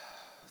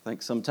I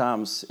think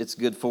sometimes it's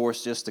good for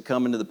us just to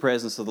come into the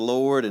presence of the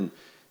Lord and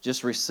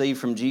just receive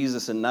from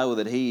Jesus and know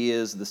that He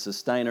is the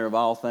sustainer of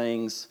all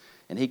things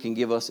and He can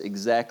give us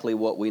exactly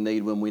what we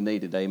need when we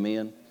need it.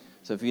 Amen.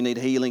 So if you need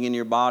healing in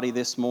your body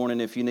this morning,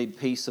 if you need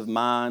peace of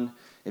mind,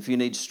 if you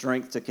need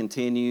strength to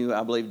continue,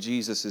 I believe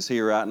Jesus is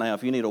here right now.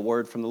 If you need a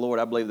word from the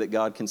Lord, I believe that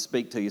God can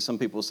speak to you. Some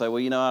people say,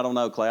 well, I don't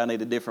know, Clay, I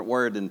need a different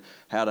word than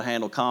how to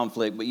handle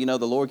conflict. But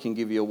the Lord can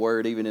give you a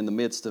word even in the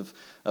midst of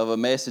a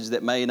message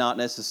that may not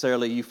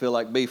necessarily you feel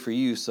like be for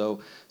you. So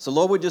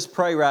Lord, we just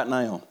pray right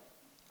now.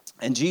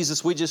 And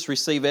Jesus, we just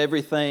receive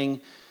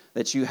everything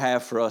that you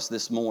have for us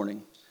this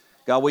morning.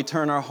 God, we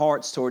turn our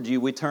hearts toward you.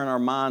 We turn our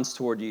minds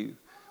toward you.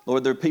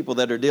 Lord, there are people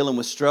that are dealing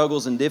with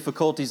struggles and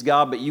difficulties,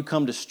 God, but you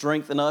come to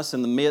strengthen us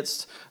in the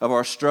midst of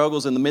our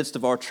struggles, in the midst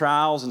of our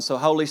trials. And so,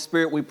 Holy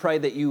Spirit, we pray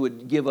that you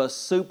would give us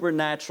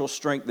supernatural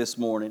strength this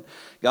morning.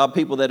 God,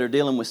 people that are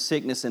dealing with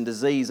sickness and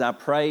disease, I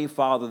pray,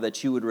 Father,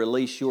 that you would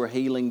release your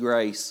healing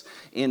grace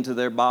into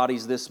their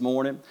bodies this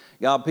morning.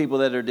 God, people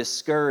that are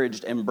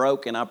discouraged and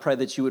broken, I pray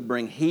that you would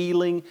bring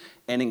healing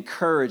and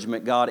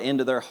encouragement, God,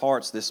 into their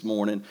hearts this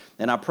morning.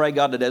 And I pray,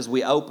 God, that as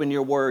we open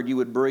your word, you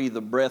would breathe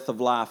the breath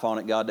of life on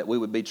it, God, that we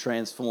would be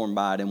transformed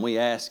by it. And we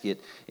ask it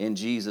in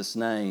Jesus'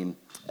 name.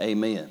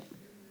 Amen.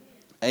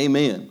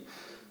 Amen.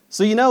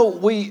 So,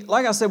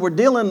 like I said, we're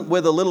dealing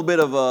with a little bit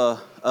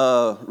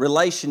of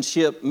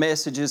relationship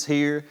messages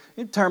here.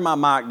 You turn my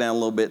mic down a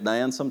little bit,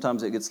 Dan.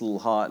 Sometimes it gets a little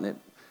hot and it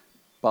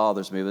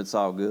bothers me, but it's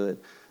all good.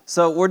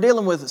 So we're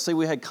dealing with,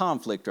 we had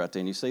conflict right there.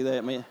 And you see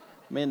that? Me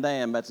and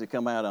Dan about to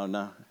come out on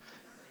now.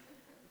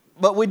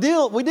 But we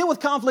deal with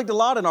conflict a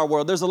lot in our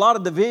world. There's a lot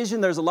of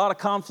division. There's a lot of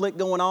conflict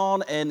going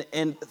on.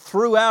 And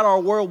throughout our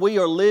world, we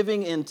are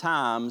living in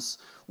times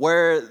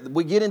where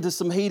we get into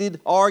some heated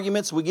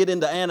arguments, we get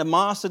into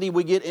animosity,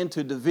 we get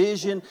into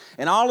division,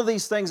 and all of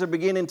these things are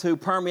beginning to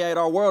permeate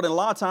our world. And a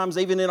lot of times,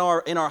 even in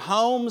our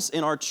homes,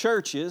 in our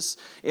churches,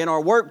 in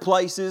our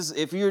workplaces,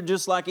 if you're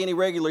just like any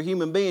regular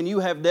human being, you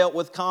have dealt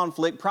with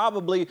conflict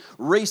probably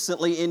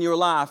recently in your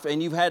life,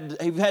 and you've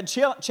had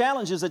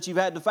challenges that you've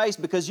had to face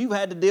because you've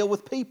had to deal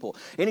with people.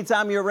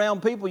 Anytime you're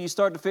around people, you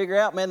start to figure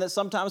out, man, that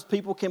sometimes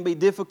people can be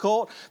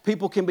difficult,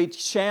 people can be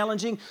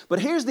challenging. But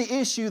here's the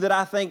issue that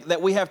I think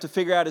that we have to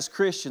figure out as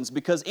Christians,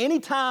 because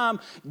anytime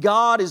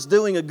God is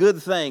doing a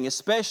good thing,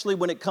 especially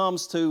when it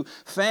comes to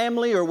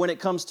family or when it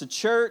comes to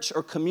church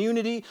or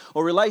community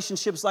or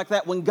relationships like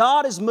that, when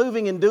God is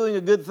moving and doing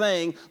a good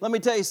thing, let me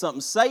tell you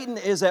something, Satan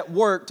is at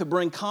work to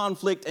bring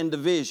conflict and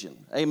division.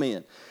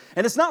 Amen.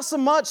 And it's not so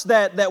much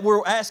that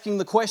we're asking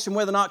the question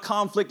whether or not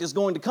conflict is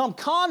going to come.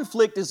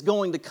 Conflict is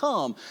going to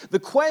come. The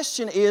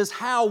question is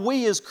how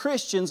we as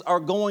Christians are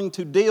going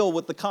to deal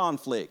with the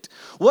conflict.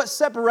 What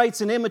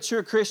separates an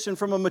immature Christian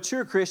from a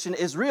mature Christian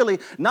is really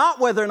not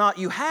whether or not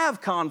you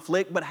have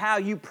conflict, but how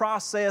you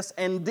process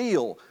and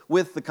deal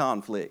with the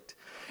conflict.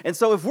 And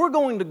so if we're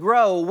going to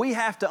grow, we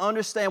have to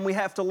understand, we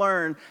have to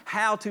learn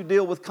how to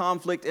deal with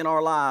conflict in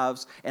our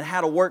lives and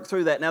how to work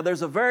through that. Now,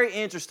 there's a very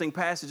interesting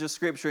passage of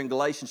Scripture in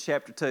Galatians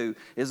chapter 2.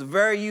 It's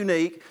very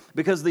unique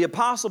because the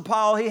Apostle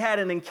Paul, he had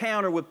an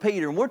encounter with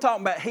Peter. And we're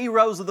talking about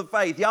heroes of the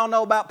faith. Y'all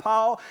know about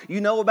Paul.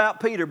 You know about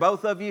Peter.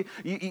 Both of you,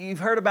 you've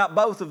heard about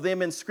both of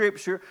them in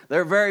Scripture.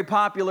 They're very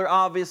popular,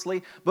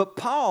 obviously. But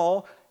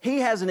Paul, he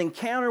has an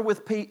encounter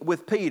with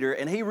Peter,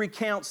 and he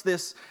recounts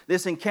this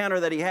encounter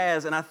that he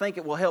has, and I think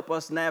it will help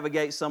us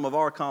navigate some of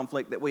our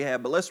conflict that we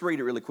have. But let's read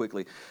it really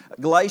quickly.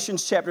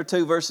 Galatians chapter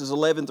 2, verses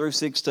 11 through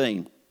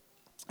 16.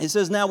 It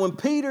says, "Now when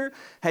Peter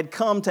had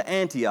come to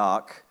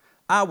Antioch,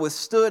 I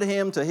withstood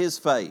him to his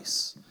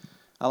face."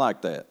 I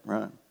like that,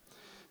 right?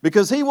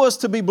 "Because he was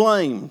to be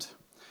blamed.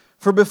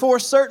 For before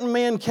certain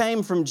men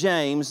came from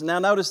James," now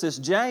notice this,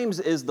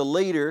 James is the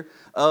leader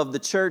of the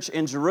church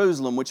in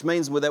Jerusalem, which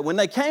means that when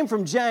they came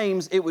from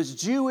James, it was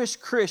Jewish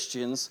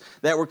Christians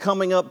that were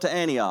coming up to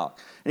Antioch.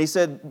 And he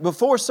said,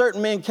 before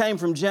certain men came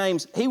from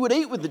James, he would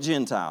eat with the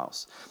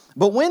Gentiles.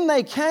 But when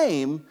they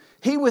came,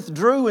 he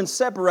withdrew and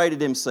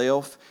separated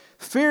himself,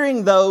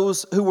 fearing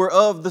those who were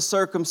of the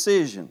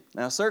circumcision.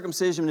 Now,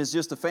 circumcision is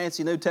just a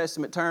fancy New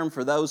Testament term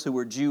for those who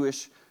were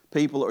Jewish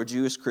people or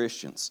Jewish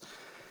Christians.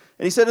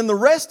 And he said, and the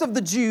rest of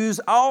the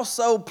Jews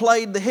also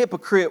played the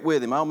hypocrite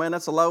with him. Oh man,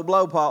 that's a low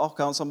blow, Paul,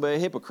 calling somebody a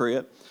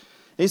hypocrite.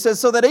 He says,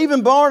 so that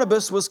even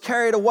Barnabas was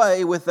carried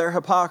away with their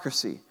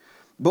hypocrisy.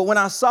 But when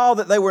I saw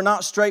that they were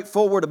not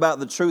straightforward about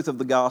the truth of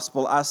the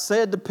gospel, I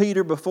said to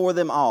Peter before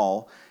them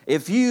all,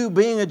 if you,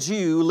 being a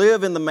Jew,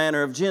 live in the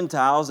manner of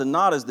Gentiles and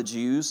not as the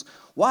Jews,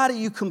 why do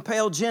you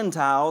compel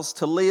Gentiles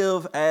to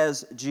live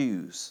as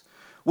Jews?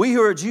 We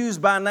who are Jews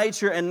by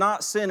nature and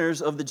not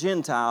sinners of the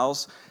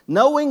Gentiles,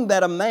 knowing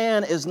that a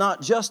man is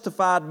not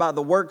justified by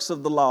the works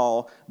of the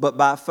law, but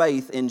by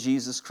faith in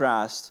Jesus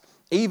Christ.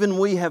 Even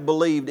we have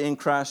believed in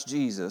Christ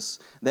Jesus,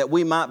 that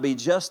we might be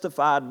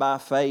justified by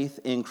faith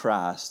in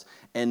Christ,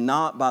 and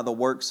not by the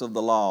works of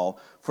the law.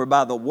 For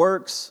by the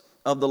works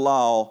of the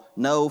law,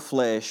 no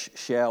flesh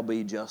shall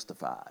be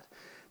justified.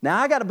 Now,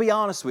 I got to be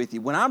honest with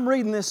you. When I'm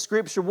reading this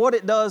scripture, what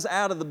it does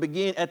at the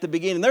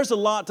beginning, there's a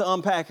lot to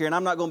unpack here, and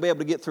I'm not going to be able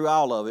to get through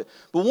all of it.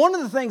 But one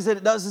of the things that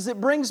it does is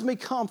it brings me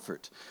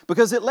comfort,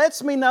 because it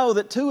lets me know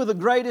that two of the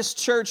greatest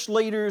church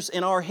leaders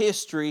in our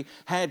history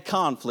had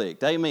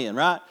conflict. Amen,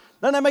 right?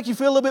 Doesn't that make you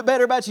feel a little bit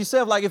better about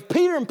yourself? Like if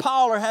Peter and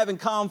Paul are having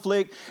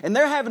conflict and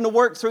they're having to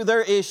work through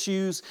their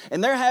issues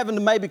and they're having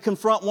to maybe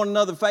confront one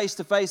another face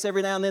to face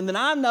every now and then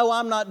I know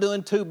I'm not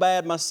doing too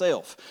bad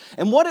myself.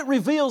 And what it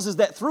reveals is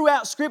that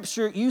throughout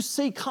Scripture you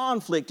see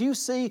conflict. You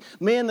see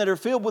men that are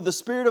filled with the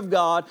Spirit of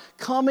God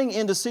coming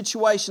into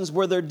situations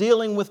where they're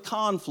dealing with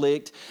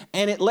conflict,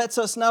 and it lets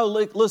us know,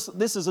 look,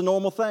 this is a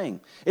normal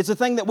thing. It's a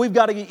thing that we've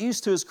got to get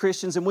used to as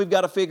Christians, and we've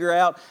got to figure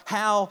out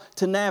how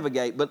to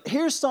navigate. But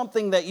here's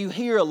something that you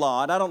hear a lot.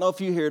 I don't know if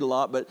you hear it a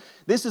lot, but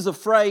this is a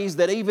phrase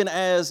that even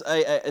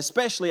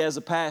especially as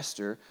a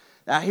pastor,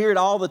 I hear it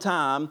all the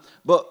time,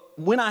 but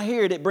when I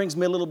hear it, it brings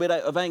me a little bit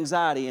of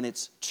anxiety, and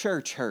it's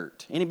church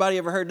hurt. Anybody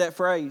ever heard that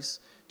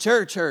phrase?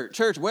 Church hurt,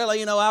 church. Well,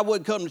 I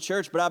would come to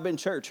church, but I've been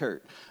church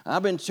hurt.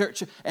 I've been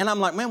church, and I'm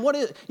like, man, what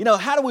is,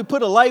 how do we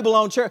put a label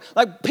on church?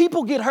 Like,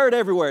 people get hurt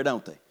everywhere,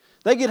 don't they?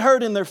 They get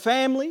hurt in their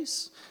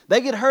families.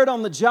 They get hurt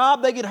on the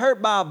job. They get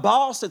hurt by a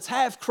boss that's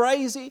half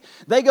crazy.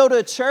 They go to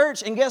a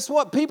church, and guess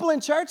what? People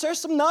in church, there's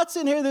some nuts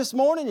in here this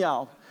morning,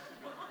 y'all.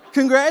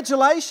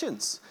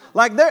 Congratulations.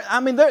 Like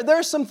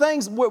there's some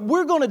things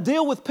we're going to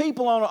deal with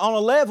people on a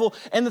level,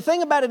 and the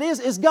thing about it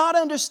is God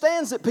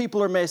understands that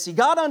people are messy.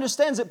 God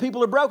understands that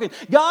people are broken.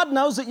 God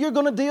knows that you're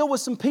going to deal with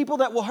some people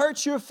that will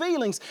hurt your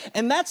feelings,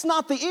 and that's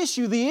not the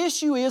issue. The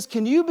issue is,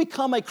 can you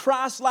become a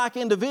Christ-like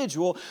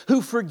individual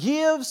who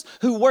forgives,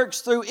 who works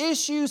through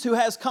issues, who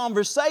has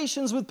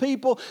conversations with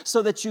people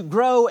so that you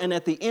grow, and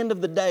at the end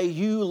of the day,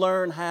 you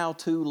learn how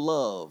to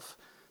love.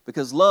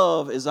 Because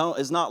love is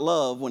not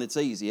love when it's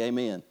easy.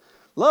 Amen.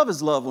 Love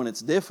is love when it's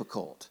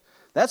difficult.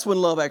 That's when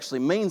love actually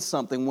means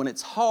something, when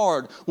it's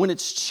hard, when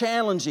it's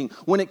challenging,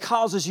 when it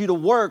causes you to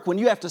work, when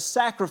you have to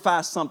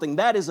sacrifice something.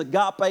 That is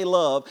agape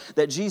love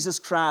that Jesus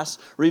Christ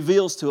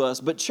reveals to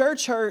us. But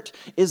church hurt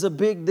is a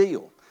big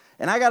deal.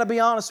 And I got to be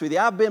honest with you,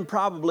 I've been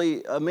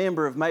probably a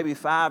member of maybe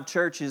 5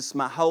 churches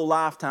my whole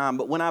lifetime,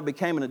 but when I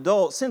became an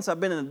adult, since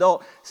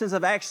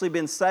I've actually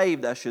been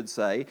saved, I should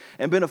say,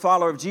 and been a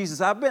follower of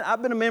Jesus, I've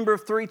been a member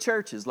of 3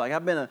 churches. Like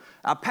I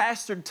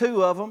pastored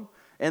 2 of them.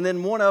 And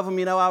then one of them,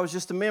 I was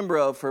just a member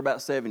of for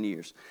about 7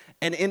 years.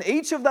 And in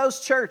each of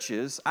those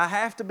churches, I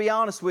have to be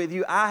honest with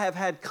you, I have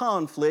had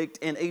conflict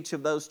in each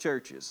of those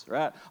churches,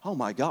 right? Oh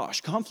my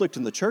gosh, conflict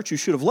in the church, you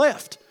should have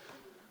left.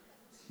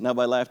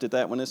 Nobody laughed at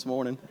that one this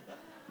morning.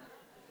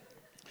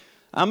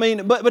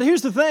 But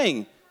here's the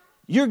thing.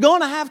 You're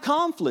going to have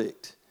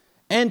conflict.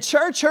 And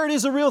church hurt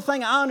is a real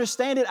thing. I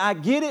understand it. I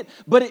get it.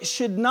 But it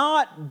should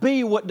not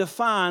be what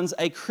defines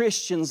a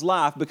Christian's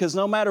life, because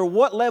no matter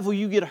what level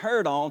you get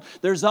hurt on,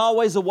 there's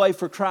always a way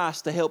for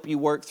Christ to help you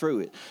work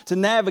through it, to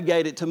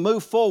navigate it, to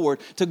move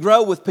forward, to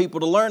grow with people,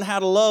 to learn how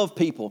to love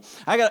people.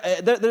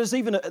 There's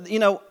even,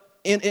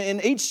 in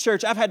each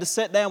church, I've had to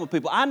sit down with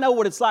people. I know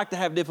what it's like to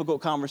have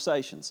difficult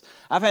conversations.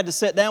 I've had to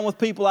sit down with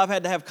people. I've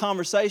had to have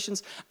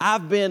conversations.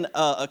 I've been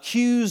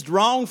accused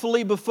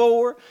wrongfully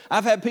before.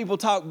 I've had people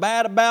talk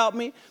bad about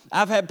me.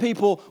 I've had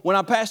people, when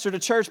I pastored a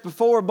church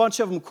before, a bunch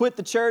of them quit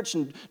the church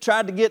and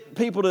tried to get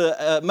people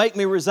to make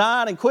me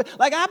resign and quit.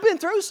 Like, I've been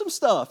through some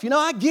stuff.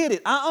 I get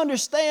it. I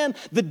understand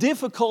the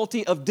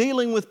difficulty of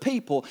dealing with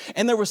people.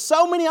 And there were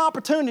so many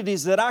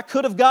opportunities that I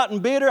could have gotten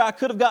bitter. I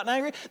could have gotten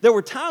angry. There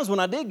were times when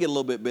I did get a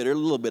little bit bitter, a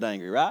little bit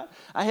angry, right?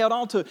 I held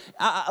on to it.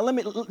 Let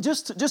me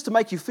just to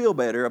make you feel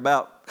better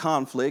about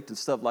conflict and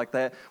stuff like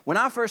that. When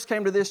I first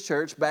came to this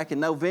church back in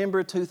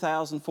November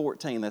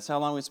 2014, that's how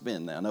long it's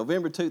been now.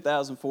 November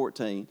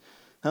 2014,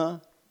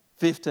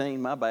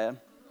 15, my bad.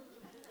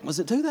 Was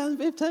it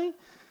 2015?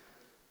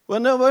 Well,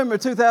 November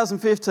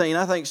 2015,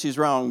 I think she's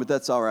wrong, but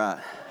that's all right.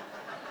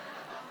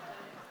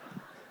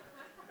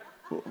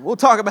 We'll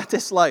talk about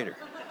this later.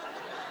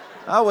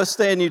 I will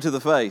stand you to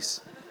the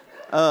face.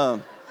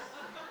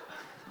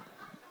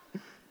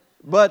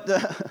 But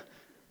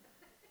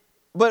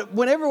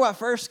whenever I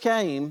first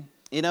came,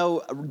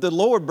 the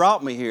Lord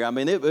brought me here.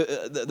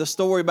 The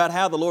story about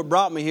how the Lord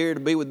brought me here to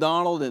be with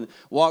Donald and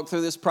walk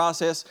through this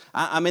process,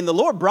 the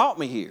Lord brought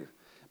me here.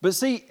 But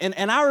see,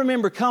 and I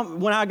remember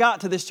when I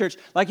got to this church,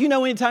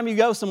 anytime you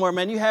go somewhere,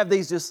 man, you have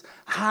these just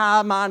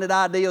high-minded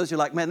ideals. You're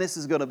like, man, this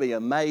is going to be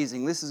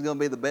amazing. This is going to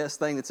be the best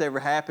thing that's ever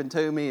happened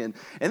to me. And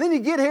then you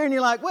get here and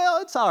you're like, well,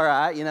 it's all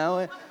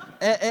right,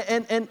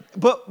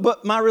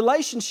 But my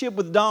relationship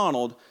with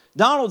Donald's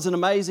an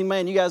amazing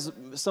man. You guys,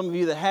 some of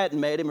you that hadn't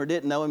met him or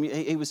didn't know him,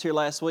 he was here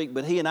last week,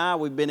 but he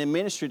and we've been in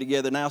ministry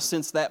together now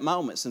since that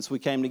moment, since we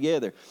came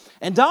together.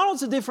 And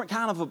Donald's a different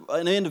kind of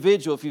an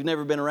individual if you've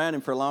never been around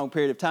him for a long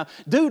period of time.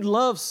 Dude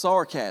loves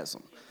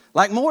sarcasm.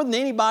 Like more than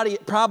anybody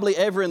probably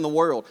ever in the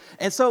world.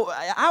 And so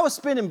I was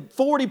spending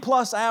 40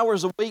 plus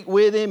hours a week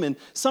with him, and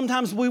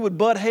sometimes we would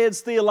butt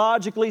heads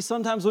theologically,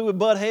 sometimes we would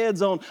butt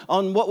heads on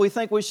what we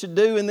think we should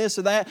do and this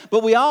or that,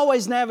 but we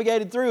always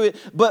navigated through it.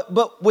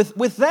 But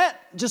with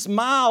that just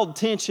mild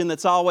tension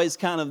that's always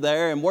kind of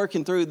there and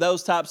working through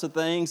those types of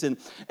things. And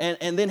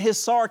then his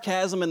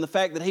sarcasm and the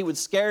fact that he would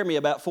scare me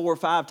about 4 or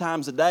 5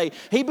 times a day.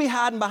 He'd be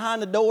hiding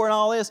behind the door and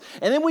all this.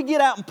 And then we'd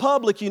get out in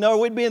public,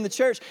 we'd be in the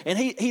church. And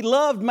he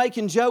loved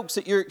making jokes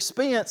at your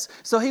expense.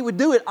 So he would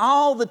do it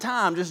all the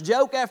time, just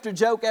joke after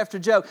joke after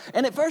joke.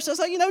 And at first I was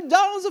like,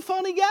 Donald's a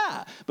funny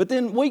guy. But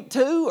then week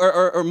 2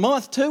 or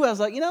month 2, I was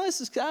like,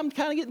 I'm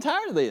kind of getting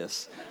tired of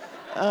this.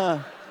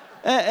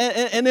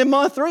 And then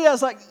month 3, I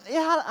was like,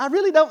 yeah, I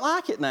really don't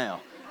like it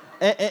now.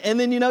 And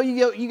then,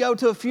 you go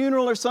to a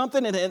funeral or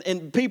something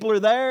and people are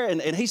there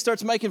and he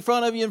starts making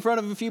fun of you in front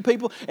of a few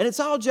people. And it's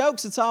all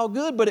jokes, it's all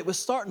good, but it was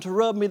starting to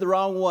rub me the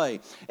wrong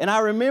way. And I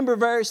remember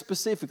very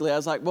specifically, I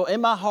was like, well,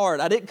 in my heart,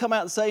 I didn't come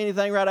out and say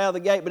anything right out of the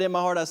gate, but in my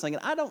heart I was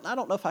thinking, I don't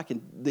know if I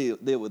can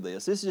deal with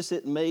this. This just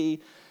isn't me.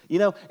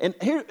 And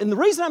the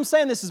reason I'm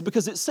saying this is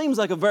because it seems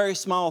like a very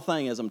small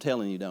thing, as I'm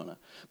telling you, don't I?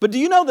 But do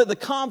you know that the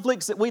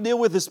conflicts that we deal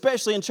with,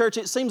 especially in church,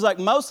 it seems like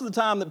most of the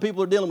time that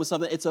people are dealing with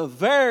something, it's a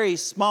very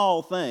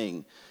small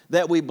thing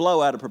that we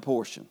blow out of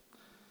proportion.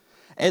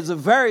 It's a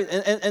very,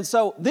 and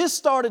so this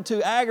started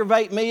to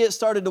aggravate me. It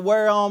started to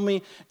wear on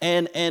me,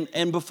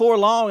 and before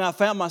long, I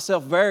found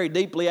myself very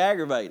deeply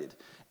aggravated.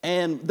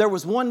 And there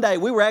was one day,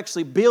 we were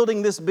actually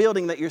building this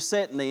building that you're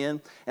sitting in,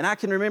 and I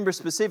can remember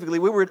specifically,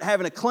 we were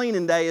having a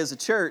cleaning day as a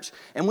church,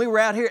 and we were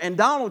out here, and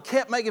Donald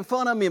kept making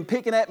fun of me and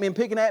picking at me,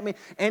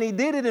 and he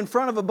did it in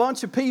front of a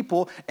bunch of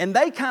people, and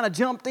they kind of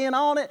jumped in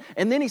on it,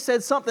 and then he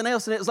said something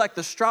else, and it was like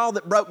the straw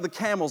that broke the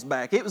camel's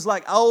back. It was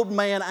like old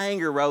man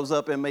anger rose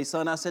up in me,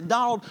 son. I said,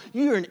 Donald,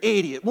 you're an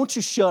idiot. Won't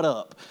you shut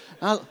up?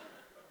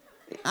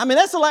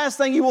 That's the last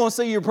thing you want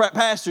to see your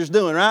pastors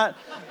doing, right?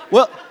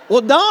 Well,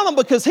 Donald,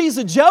 because he's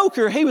a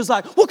joker, he was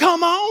like, well,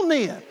 come on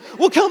then.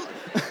 Well, come.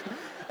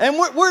 And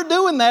we're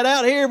doing that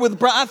out here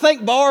with, I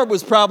think Barb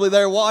was probably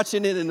there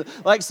watching it, and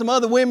like some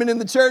other women in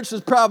the church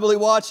was probably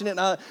watching it.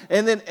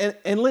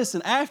 And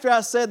listen, after I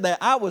said that,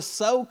 I was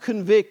so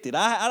convicted.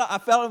 I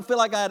feel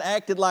like I had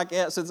acted like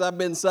that since I've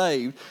been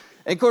saved.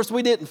 And of course,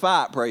 we didn't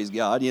fight, praise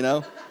God,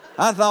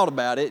 I thought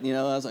about it,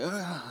 I was like,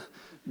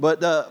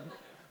 ugh.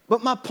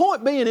 But my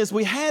point being is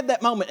we had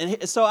that moment.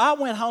 And so I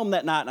went home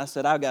that night and I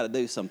said, I've got to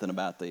do something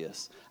about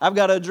this. I've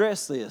got to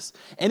address this.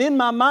 And in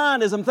my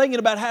mind, as I'm thinking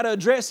about how to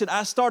address it,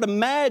 I start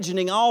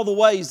imagining all the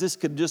ways this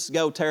could just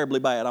go terribly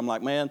bad. I'm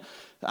like, man,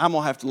 I'm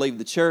going to have to leave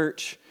the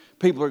church.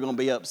 People are going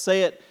to be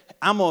upset.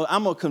 I'm going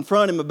to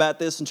confront him about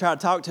this and try to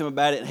talk to him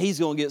about it. And he's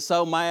going to get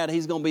so mad.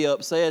 He's going to be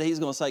upset. He's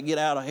going to say, get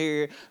out of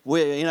here.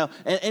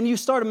 And you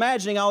start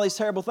imagining all these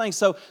terrible things.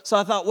 So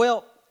I thought,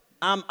 well,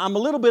 I'm a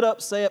little bit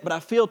upset, but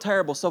I feel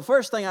terrible. So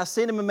first thing, I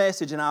sent him a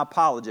message and I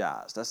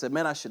apologized. I said,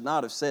 man, I should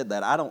not have said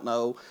that. I don't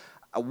know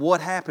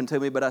what happened to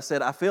me, but I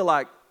said, I feel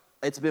like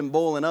it's been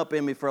boiling up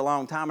in me for a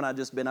long time and I've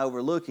just been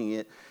overlooking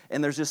it.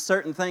 And there's just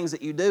certain things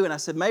that you do. And I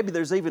said, maybe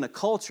there's even a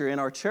culture in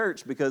our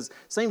church because it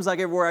seems like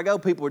everywhere I go,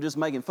 people are just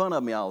making fun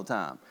of me all the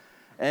time.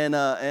 And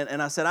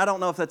I said, I don't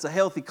know if that's a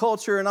healthy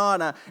culture or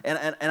not.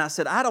 And I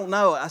said, I don't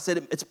know. I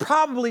said, it's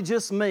probably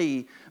just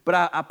me, but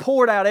I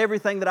poured out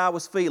everything that I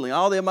was feeling,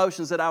 all the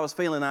emotions that I was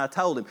feeling, and I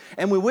told him.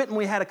 And we went and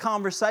we had a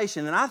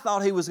conversation, and I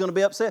thought he was going to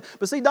be upset.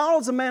 But see,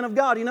 Donald's a man of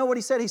God. You know what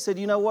he said? He said,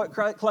 you know what,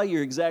 Clay,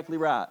 you're exactly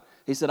right.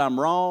 He said, I'm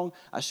wrong.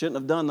 I shouldn't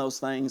have done those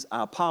things.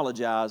 I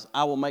apologize.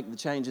 I will make the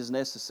changes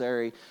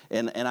necessary.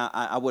 And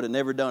I would have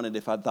never done it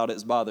if I thought it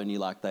was bothering you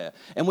like that.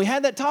 And we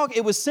had that talk.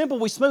 It was simple.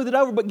 We smoothed it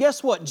over. But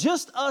guess what?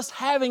 Just us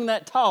having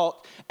that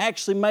talk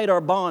actually made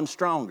our bond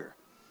stronger.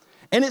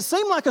 And it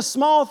seemed like a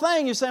small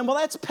thing. You're saying, well,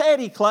 that's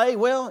petty, Clay.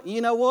 Well,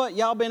 you know what?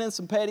 Y'all been in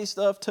some petty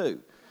stuff too.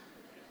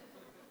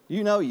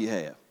 You know you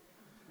have.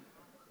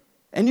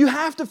 And you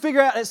have to figure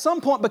out at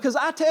some point, because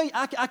I tell you,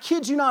 I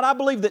kid you not, I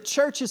believe that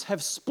churches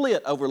have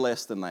split over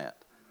less than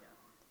that.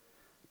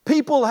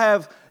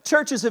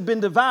 Churches have been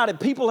divided.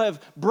 People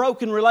have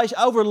broken relations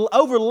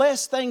over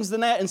less things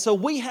than that. And so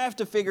we have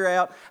to figure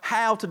out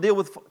how to deal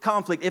with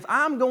conflict. If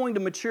I'm going to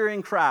mature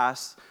in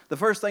Christ, the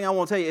first thing I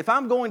want to tell you, if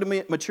I'm going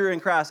to mature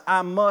in Christ,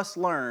 I must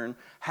learn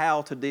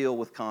how to deal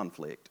with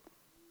conflict.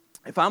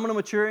 If I'm going to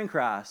mature in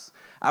Christ,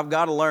 I've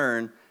got to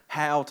learn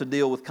how to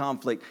deal with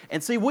conflict.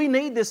 And see, we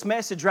need this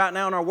message right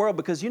now in our world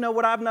because you know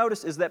what I've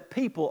noticed is that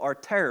people are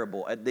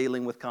terrible at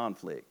dealing with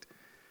conflict.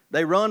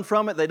 They run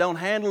from it. They don't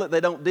handle it. They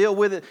don't deal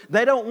with it.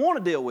 They don't want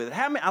to deal with it.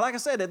 Like I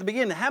said at the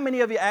beginning, how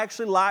many of you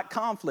actually like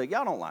conflict?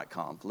 Y'all don't like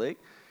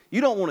conflict. You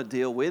don't want to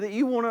deal with it.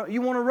 You want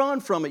to run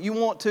from it. You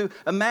want to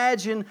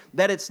imagine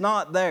that it's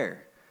not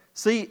there.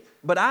 See,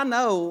 but I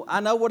know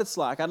what it's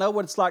like. I know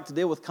what it's like to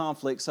deal with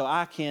conflict, so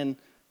I can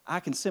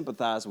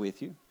sympathize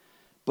with you.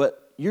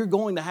 But you're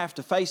going to have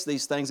to face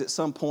these things at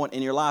some point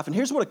in your life. And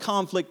here's what a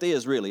conflict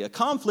is, really. A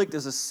conflict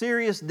is a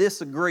serious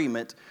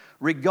disagreement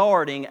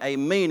regarding a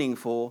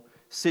meaningful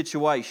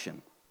situation.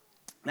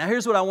 Now,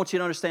 here's what I want you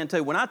to understand,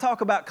 too. When I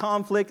talk about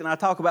conflict and I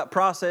talk about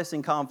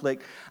processing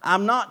conflict,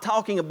 I'm not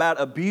talking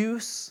about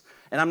abuse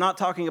and I'm not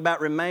talking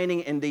about remaining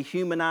in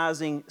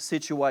dehumanizing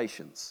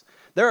situations.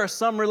 There are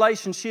some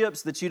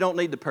relationships that you don't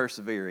need to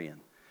persevere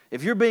in.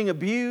 If you're being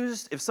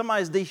abused, if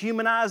somebody's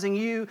dehumanizing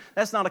you,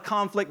 that's not a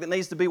conflict that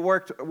needs to be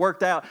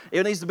worked out.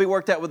 It needs to be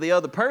worked out with the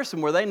other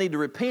person where they need to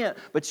repent,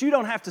 but you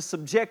don't have to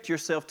subject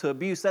yourself to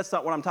abuse. That's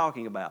not what I'm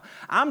talking about.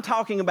 I'm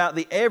talking about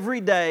the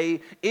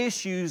everyday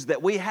issues that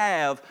we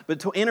have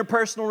between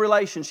interpersonal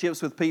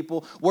relationships with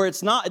people where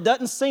it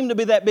doesn't seem to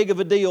be that big of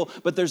a deal,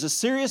 but there's a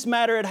serious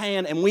matter at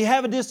hand and we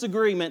have a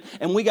disagreement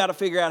and we got to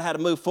figure out how to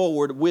move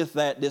forward with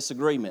that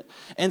disagreement.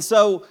 And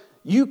so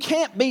you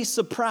can't be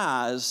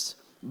surprised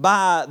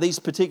by these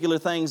particular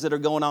things that are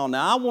going on.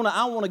 Now, I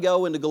want to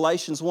go into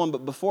Galatians 1,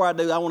 but before I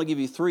do, I want to give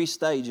you 3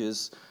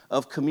 stages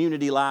of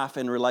community life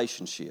and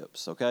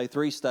relationships, okay?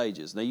 3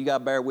 stages. Now, you got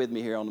to bear with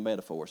me here on the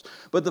metaphors.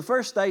 But the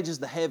first stage is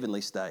the heavenly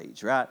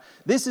stage, right?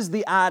 This is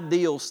the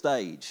ideal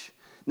stage.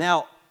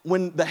 Now,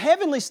 when the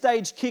heavenly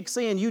stage kicks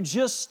in, you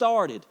just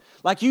started.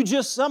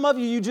 Some of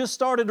you just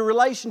started a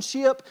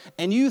relationship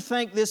and you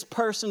think this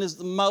person is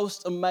the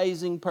most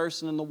amazing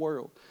person in the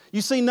world.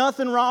 You see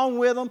nothing wrong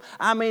with them.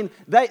 I mean,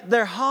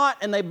 they're hot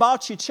and they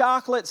bought you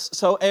chocolates.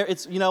 So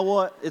it's, you know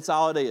what? It's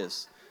all it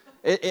is.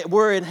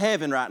 We're in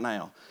heaven right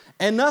now.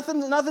 And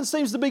nothing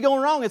seems to be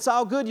going wrong. It's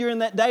all good. You're in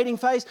that dating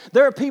phase.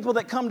 There are people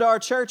that come to our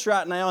church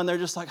right now and they're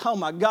just like, oh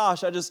my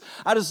gosh, I just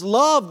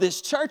love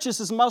this church. This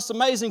is the most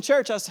amazing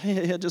church. I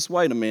say, yeah, just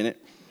wait a minute.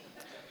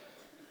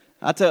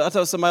 I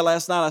told somebody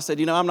last night, I said,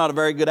 I'm not a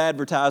very good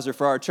advertiser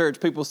for our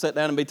church. People sit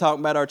down and be talking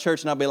about our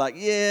church and I'll be like,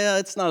 yeah,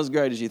 it's not as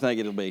great as you think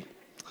it'll be.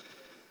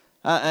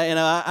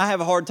 I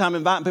have a hard time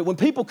inviting people. When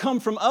people come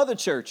from other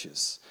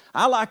churches,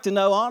 I like to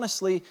know,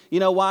 honestly,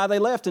 why they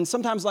left. And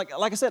sometimes, like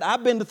I said,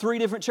 I've been to 3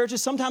 different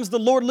churches. Sometimes the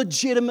Lord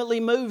legitimately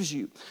moves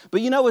you.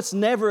 But it's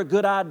never a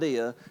good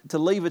idea to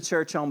leave a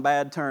church on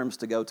bad terms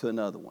to go to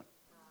another one.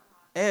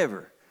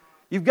 Ever.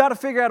 You've got to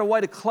figure out a way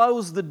to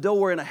close the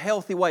door in a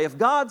healthy way. If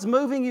God's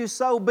moving you,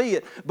 so be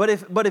it. But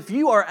if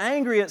you are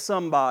angry at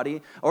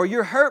somebody or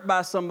you're hurt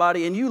by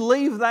somebody and you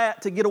leave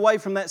that to get away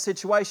from that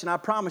situation, I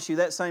promise you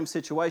that same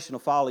situation will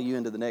follow you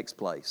into the next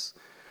place.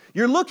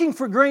 You're looking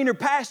for greener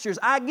pastures.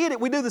 I get it.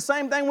 We do the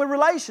same thing with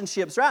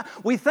relationships, right?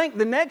 We think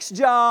the next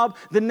job,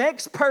 the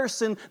next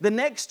person, the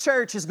next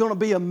church is going to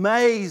be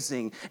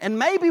amazing. And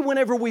maybe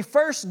whenever we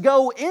first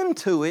go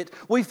into it,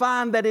 we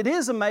find that it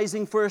is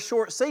amazing for a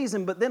short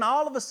season, but then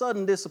all of a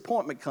sudden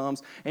disappointment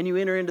comes and you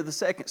enter into the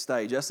second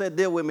stage. I said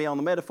deal with me on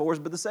the metaphors,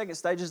 but the second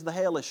stage is the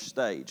hellish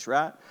stage,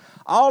 right?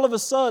 All of a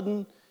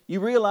sudden you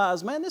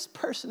realize, man, this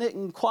person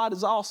isn't quite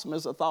as awesome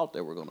as I thought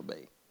they were going to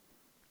be.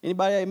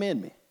 Anybody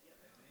amen me?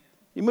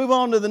 You move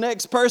on to the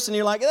next person,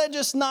 you're like, they're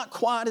just not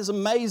quite as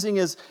amazing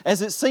as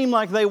it seemed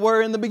like they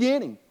were in the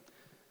beginning.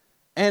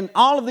 And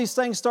all of these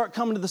things start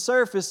coming to the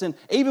surface. And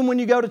even when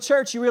you go to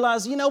church, you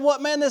realize, you know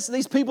what, man,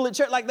 these people at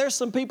church, like there's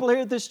some people here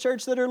at this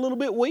church that are a little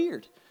bit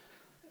weird.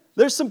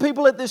 There's some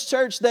people at this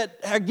church that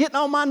are getting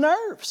on my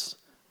nerves.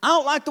 I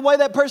don't like the way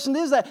that person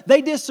does that.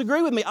 They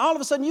disagree with me. All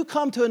of a sudden, you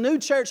come to a new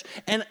church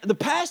and the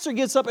pastor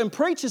gets up and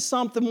preaches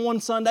something one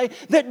Sunday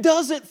that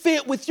doesn't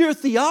fit with your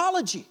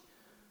theology.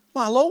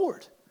 My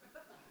Lord.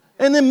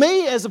 And then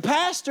me as a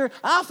pastor,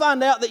 I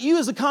find out that you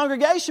as a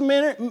congregation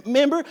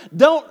member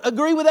don't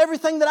agree with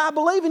everything that I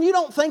believe and you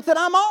don't think that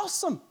I'm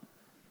awesome.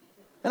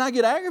 And I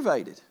get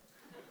aggravated.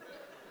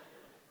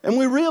 And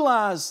we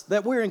realize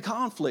that we're in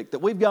conflict, that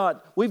we've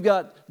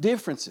got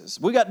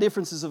differences. We've got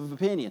differences of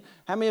opinion.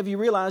 How many of you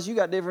realize you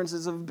got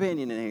differences of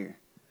opinion in here?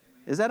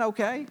 Is that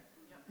okay?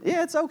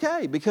 Yeah, it's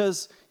okay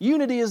because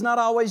unity is not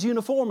always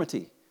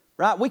uniformity.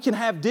 Right? We can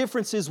have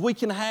differences. We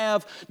can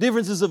have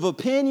differences of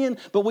opinion,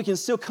 but we can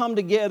still come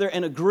together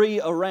and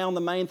agree around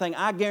the main thing.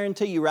 I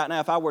guarantee you right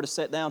now, if I were to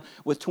sit down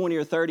with 20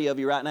 or 30 of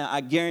you right now,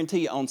 I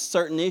guarantee you on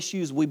certain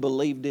issues we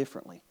believe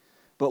differently.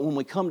 But when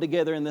we come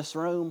together in this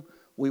room,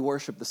 we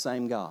worship the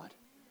same God.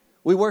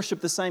 We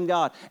worship the same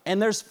God.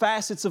 And there's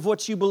facets of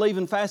what you believe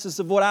and facets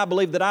of what I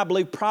believe that I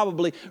believe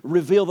probably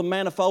reveal the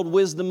manifold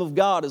wisdom of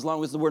God as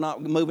long as we're not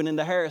moving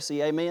into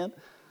heresy. Amen?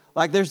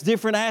 Like there's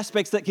different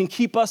aspects that can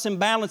keep us in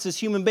balance as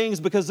human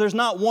beings because there's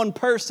not one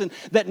person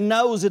that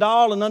knows it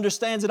all and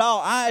understands it all.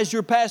 I, as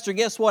your pastor,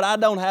 guess what? I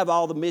don't have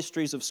all the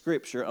mysteries of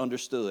Scripture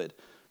understood,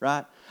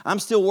 right? I'm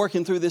still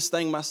working through this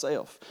thing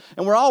myself.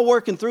 And we're all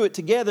working through it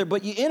together,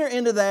 but you enter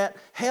into that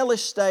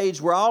hellish stage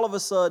where all of a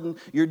sudden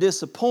you're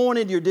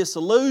disappointed, you're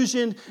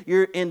disillusioned,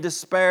 you're in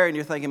despair, and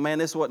you're thinking, man,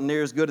 this wasn't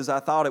near as good as I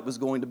thought it was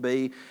going to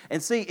be.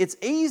 And see, it's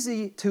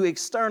easy to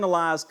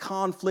externalize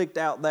conflict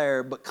out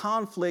there, but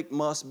conflict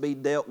must be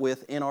dealt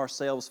with in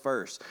ourselves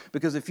first.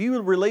 Because if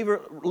you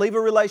leave a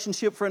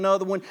relationship for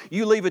another one,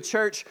 you leave a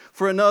church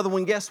for another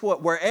one, guess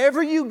what?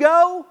 Wherever you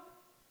go,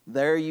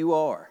 there you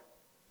are.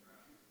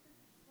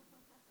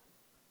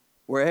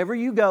 Wherever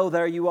you go,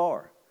 there you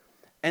are.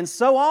 And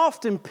so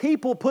often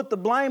people put the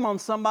blame on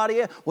somebody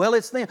else. Well,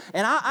 it's them.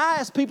 And I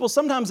ask people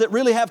sometimes that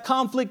really have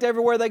conflict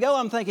everywhere they go,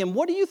 I'm thinking,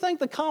 what do you think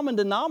the common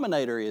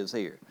denominator is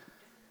here?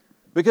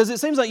 Because it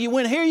seems like you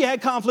went here, you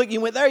had conflict.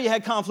 You went there, you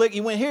had conflict.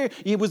 You went here,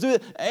 you was doing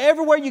it.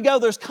 Everywhere you go,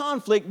 there's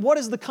conflict. What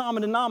is the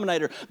common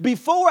denominator?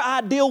 Before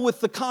I deal with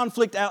the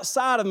conflict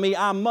outside of me,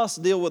 I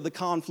must deal with the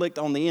conflict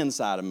on the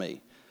inside of me.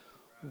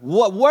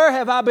 Where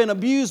have I been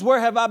abused? Where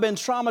have I been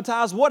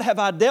traumatized? What have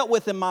I dealt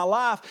with in my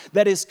life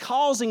that is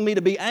causing me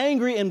to be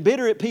angry and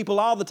bitter at people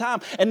all the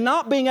time and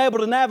not being able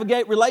to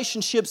navigate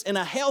relationships in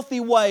a healthy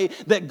way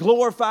that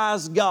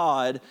glorifies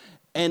God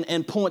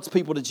and points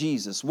people to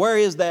Jesus? Where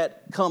is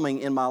that coming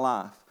in my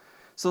life?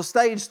 So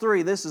stage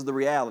 3, this is the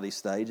reality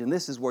stage, and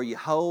this is where you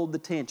hold the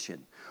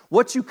tension.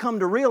 What you come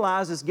to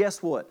realize is,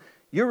 guess what?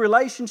 Your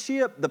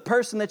relationship, the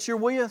person that you're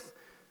with,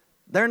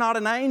 they're not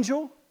an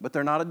angel, but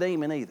they're not a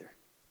demon either.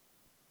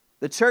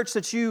 The church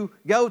that you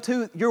go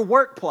to, your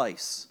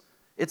workplace,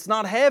 it's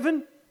not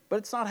heaven, but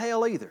it's not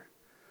hell either.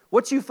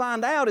 What you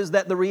find out is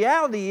that the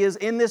reality is,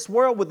 in this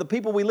world with the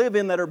people we live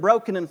in that are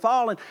broken and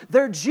fallen,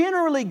 they're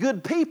generally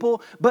good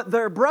people, but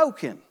they're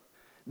broken.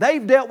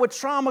 They've dealt with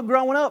trauma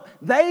growing up.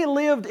 They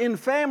lived in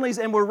families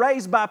and were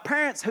raised by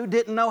parents who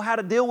didn't know how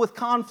to deal with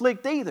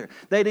conflict either.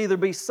 They'd either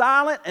be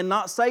silent and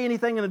not say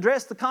anything and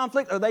address the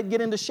conflict, or they'd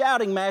get into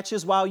shouting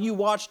matches while you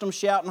watched them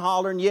shout and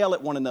holler and yell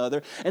at one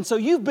another. And so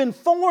you've been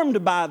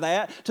formed by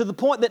that to the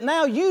point that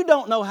now you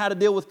don't know how to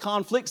deal with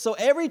conflict. So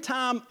every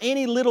time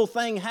any little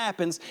thing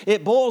happens,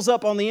 it boils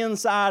up on the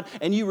inside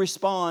and you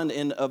respond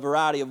in a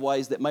variety of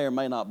ways that may or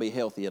may not be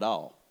healthy at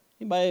all.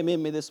 Anybody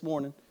amen me this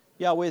morning?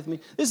 Y'all with me?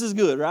 This is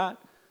good, right?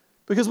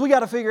 Because we got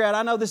to figure out,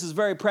 I know this is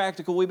very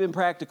practical. We've been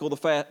practical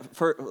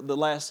for the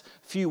last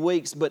few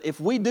weeks. But if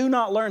we do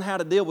not learn how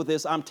to deal with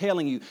this, I'm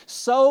telling you,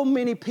 so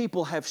many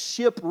people have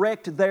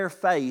shipwrecked their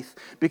faith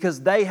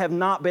because they have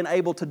not been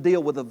able to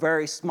deal with a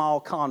very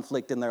small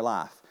conflict in their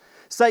life.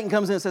 Satan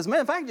comes in and says, man,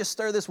 if I can just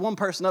stir this one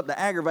person up to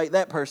aggravate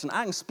that person,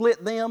 I can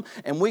split them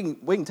and we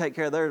can take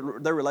care of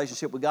their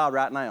relationship with God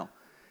right now.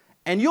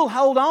 And you'll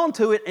hold on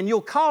to it and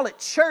you'll call it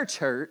church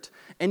hurt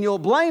and you'll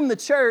blame the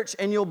church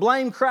and you'll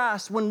blame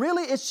Christ when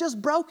really it's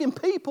just broken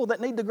people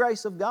that need the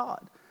grace of God.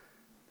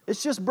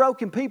 It's just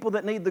broken people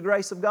that need the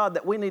grace of God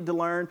that we need to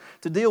learn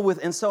to deal with.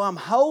 And so I'm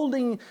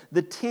holding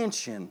the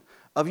tension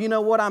of, you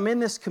know what, I'm in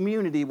this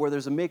community where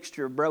there's a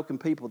mixture of broken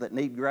people that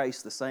need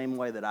grace the same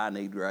way that I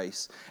need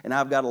grace. And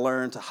I've got to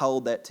learn to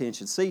hold that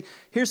tension. See,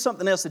 here's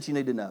something else that you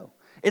need to know.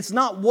 It's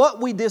not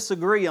what we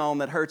disagree on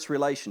that hurts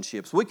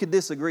relationships. We could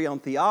disagree on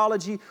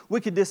theology.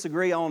 We could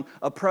disagree on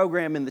a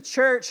program in the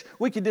church.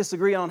 We could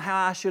disagree on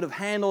how I should have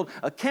handled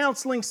a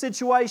counseling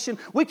situation.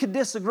 We could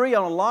disagree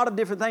on a lot of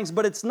different things,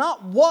 but it's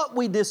not what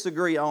we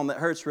disagree on that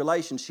hurts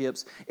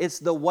relationships. It's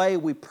the way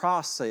we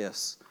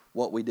process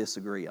what we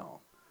disagree on.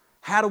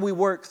 How do we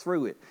work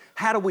through it?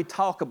 How do we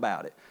talk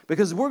about it?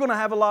 Because we're going to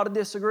have a lot of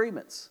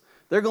disagreements.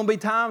 There are going to be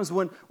times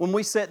when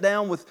we sit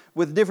down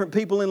with different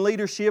people in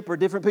leadership or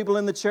different people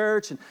in the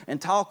church and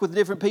talk with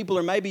different people,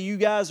 or maybe you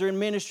guys are in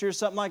ministry or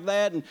something like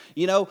that, and,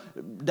 you know,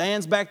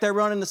 Dan's back there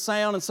running the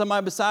sound and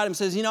somebody beside him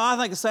says, you know, I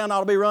think the sound ought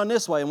to be run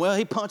this way. And, well,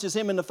 he punches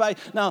him in the face.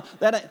 No,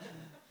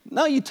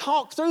 you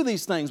talk through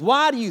these things.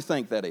 Why do you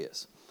think that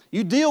is?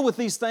 You deal with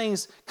these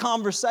things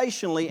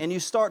conversationally and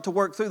you start to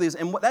work through these.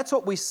 And that's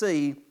what we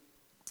see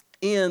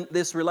in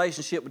this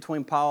relationship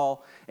between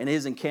Paul and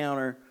his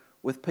encounter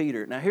with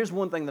Peter. Now, here's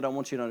one thing that I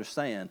want you to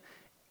understand.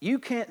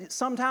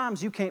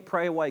 Sometimes you can't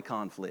pray away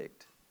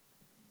conflict.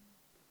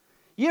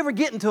 You ever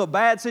get into a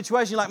bad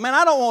situation, you're like, man,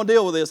 I don't want to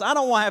deal with this. I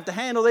don't want to have to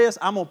handle this.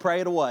 I'm going to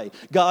pray it away.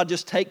 God,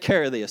 just take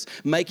care of this.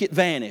 Make it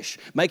vanish.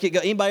 Make it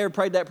go. Anybody ever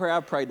prayed that prayer?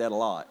 I've prayed that a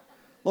lot.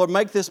 Lord,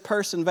 make this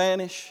person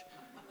vanish.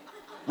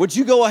 Would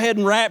you go ahead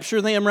and rapture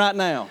them right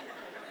now?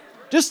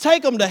 Just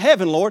take them to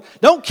heaven, Lord.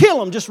 Don't kill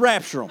them, just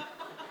rapture them.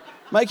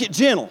 Make it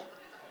gentle.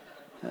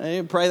 I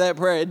didn't pray that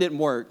prayer. It didn't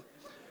work.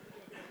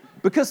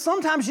 Because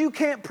sometimes you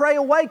can't pray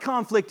away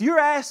conflict. You're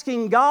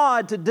asking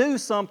God to do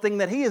something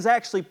that He has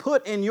actually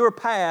put in your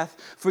path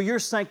for your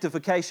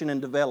sanctification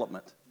and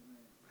development.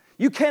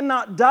 You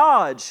cannot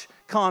dodge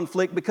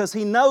conflict because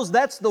He knows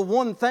that's the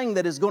one thing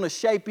that is going to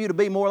shape you to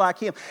be more like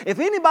Him. If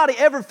anybody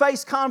ever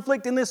faced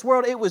conflict in this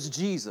world, it was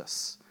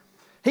Jesus.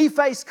 He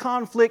faced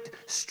conflict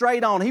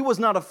straight on. He was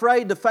not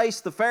afraid to face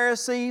the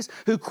Pharisees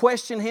who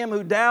questioned Him,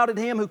 who doubted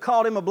Him, who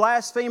called Him a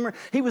blasphemer.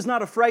 He was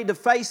not afraid to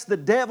face the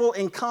devil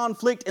in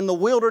conflict in the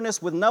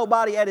wilderness with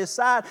nobody at His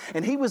side.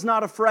 And He was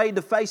not afraid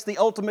to face the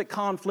ultimate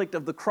conflict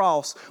of the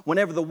cross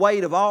whenever the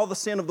weight of all the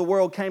sin of the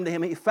world came to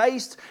Him. He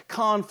faced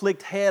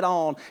conflict head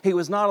on. He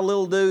was not a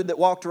little dude that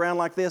walked around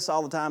like this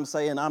all the time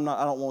saying, I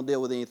don't want to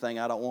deal with anything.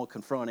 I don't want to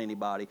confront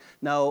anybody.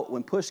 No,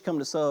 when push come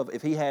to shove,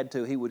 if He had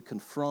to, He would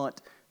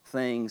confront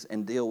things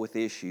and deal with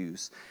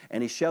issues.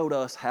 And He showed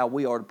us how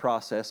we are to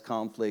process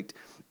conflict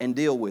and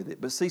deal with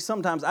it. But see,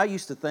 sometimes I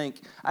used to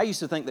think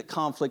that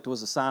conflict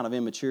was a sign of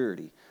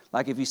immaturity.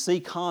 Like if you see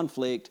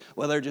conflict,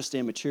 well, they're just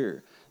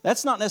immature.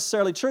 That's not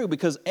necessarily true,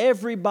 because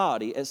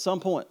everybody at some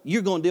point,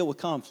 you're going to deal with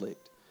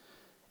conflict.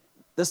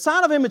 The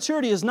sign of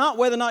immaturity is not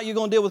whether or not you're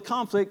going to deal with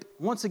conflict.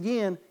 Once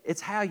again,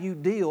 it's how you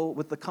deal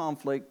with the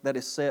conflict that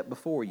is set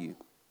before you.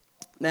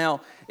 Now,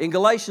 in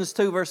Galatians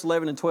 2, verse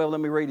 11 and 12, let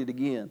me read it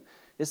again.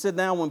 It said,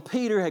 now when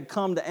Peter had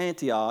come to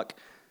Antioch,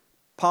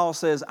 Paul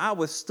says, I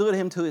withstood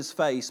him to his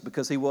face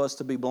because he was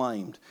to be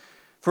blamed.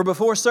 For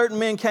before certain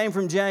men came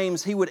from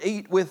James, he would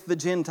eat with the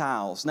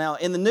Gentiles. Now,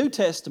 in the New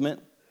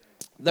Testament,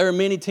 There are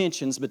many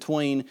tensions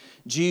between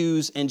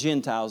Jews and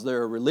Gentiles.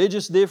 There are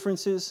religious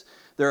differences.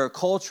 There are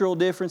cultural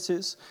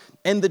differences.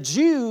 And the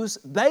Jews,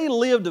 they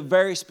lived a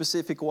very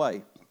specific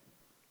way.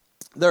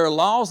 There are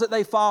laws that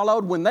they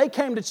followed. When they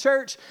came to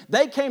church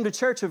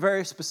a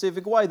very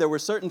specific way. There were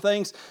certain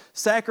things,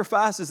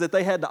 sacrifices that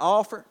they had to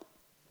offer,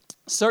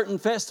 certain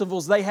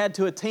festivals they had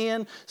to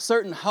attend,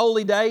 certain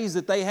holy days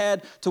that they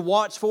had to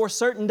watch for,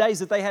 certain days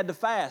that they had to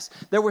fast.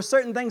 There were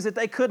certain things that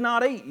they could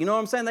not eat. You know what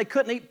I'm saying? They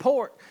couldn't eat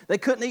pork. They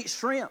couldn't eat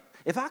shrimp.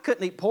 If I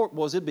couldn't eat pork,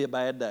 boys, it'd be a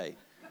bad day.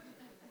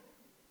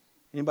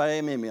 Anybody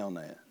amen me on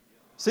that?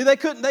 See, they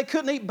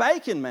couldn't eat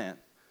bacon, man.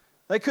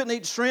 They couldn't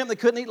eat shrimp, they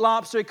couldn't eat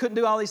lobster, they couldn't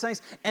do all these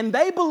things. And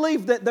they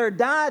believed that their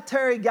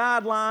dietary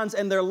guidelines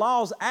and their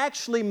laws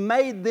actually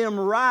made them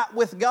right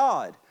with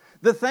God.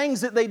 The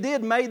things that they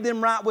did made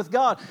them right with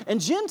God. And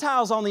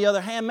Gentiles, on the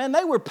other hand, man,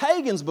 they were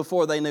pagans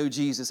before they knew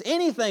Jesus.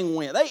 Anything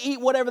went. They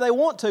eat whatever they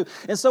want to.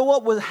 And so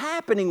what was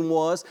happening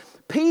was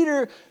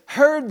Peter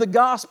heard the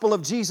gospel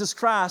of Jesus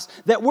Christ,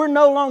 that we're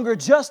no longer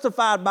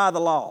justified by the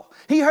law.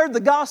 He heard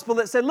the gospel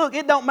that said, look,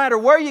 it don't matter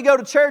where you go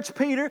to church,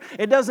 Peter.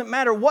 It doesn't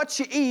matter what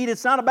you eat.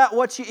 It's not about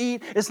what you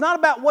eat. It's not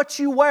about what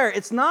you wear.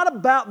 It's not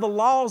about the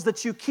laws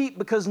that you keep,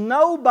 because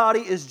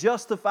nobody is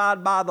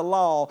justified by the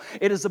law.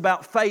 It is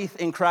about faith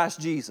in Christ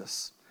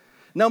Jesus.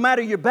 No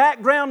matter your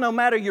background, no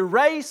matter your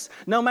race,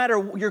 no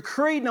matter your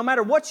creed, no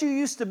matter what you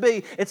used to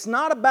be, it's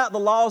not about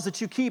the laws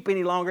that you keep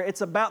any longer.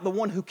 It's about the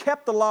one who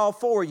kept the law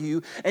for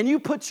you, and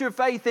you put your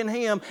faith in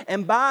Him,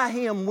 and by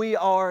Him we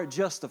are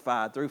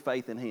justified through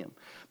faith in Him.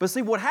 But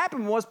see, what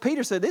happened was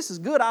Peter said, this is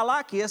good, I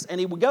like this, and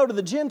he would go to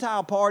the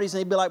Gentile parties and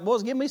he'd be like,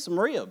 boys, give me some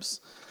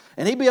ribs.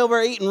 And he'd be over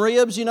there eating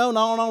ribs, gnawing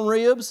on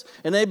ribs.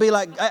 And they'd be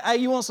like, hey,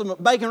 you want some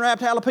bacon-wrapped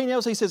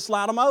jalapenos? He said,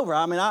 slide them over.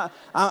 I mean,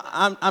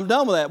 I'm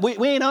done with that.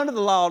 We ain't under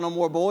the law no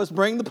more, boys.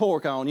 Bring the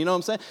pork on, you know what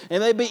I'm saying?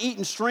 And they'd be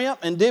eating shrimp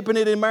and dipping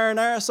it in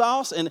marinara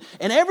sauce. And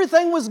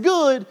everything was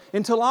good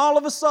until all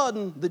of a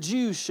sudden the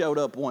Jews showed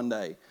up one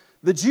day.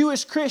 The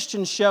Jewish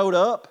Christians showed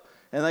up,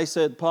 and they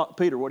said,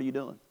 Peter, what are you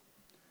doing?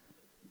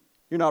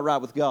 You're not right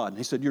with God. And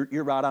he said,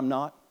 you're right, I'm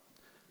not.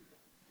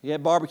 He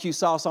had barbecue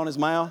sauce on his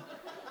mouth.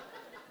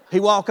 He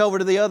walked over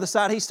to the other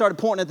side. He started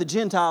pointing at the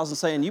Gentiles and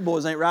saying, you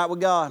boys ain't right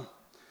with God.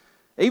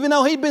 Even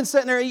though he'd been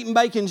sitting there eating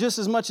bacon just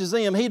as much as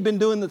them, he'd been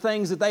doing the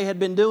things that they had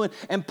been doing.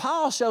 And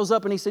Paul shows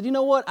up and he said, you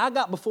know what? I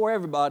got before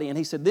everybody. And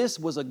he said, this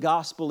was a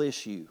gospel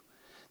issue.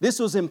 This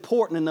was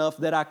important enough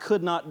that I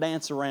could not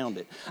dance around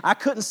it. I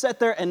couldn't sit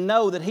there and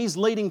know that he's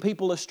leading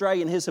people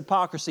astray in his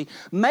hypocrisy,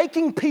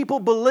 making people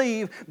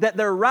believe that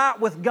they're right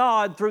with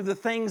God through the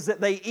things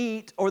that they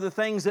eat or the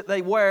things that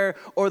they wear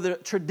or the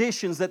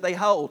traditions that they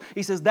hold.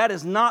 He says that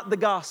is not the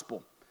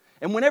gospel.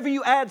 And whenever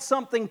you add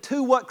something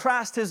to what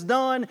Christ has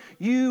done,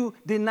 you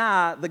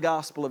deny the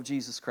gospel of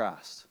Jesus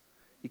Christ.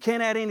 You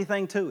can't add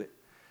anything to it.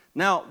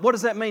 Now, what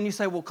does that mean? You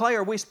say, well, Clay,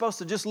 are we supposed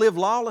to just live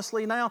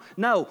lawlessly now?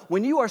 No.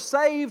 When you are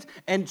saved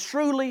and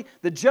truly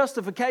the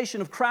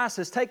justification of Christ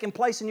has taken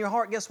place in your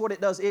heart, guess what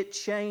it does? It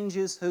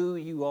changes who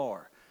you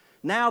are.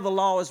 Now the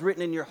law is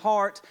written in your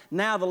heart.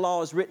 Now the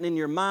law is written in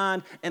your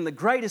mind. And the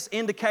greatest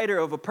indicator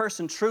of a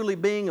person truly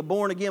being a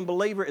born-again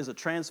believer is a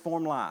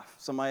transformed life.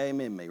 Somebody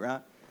amen me,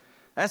 right?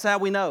 That's how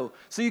we know.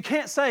 So you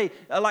can't say,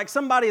 like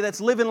somebody that's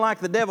living like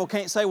the devil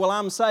can't say, well,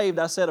 I'm saved,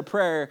 I said a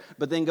prayer,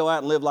 but then go out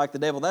and live like the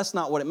devil. That's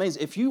not what it means.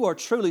 If you are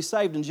truly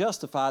saved and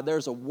justified,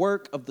 there's a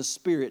work of the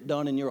Spirit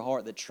done in your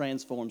heart that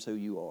transforms who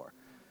you are.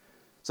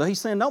 So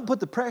he's saying, don't put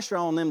the pressure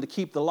on them to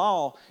keep the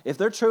law. If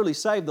they're truly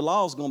saved, the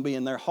law is going to be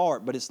in their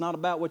heart, but it's not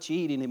about what you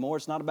eat anymore.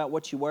 It's not about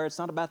what you wear. It's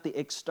not about the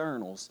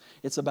externals.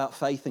 It's about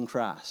faith in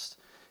Christ.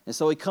 And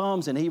so he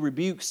comes and he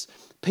rebukes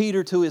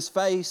Peter to his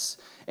face,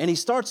 and he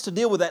starts to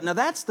deal with that. Now,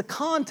 that's the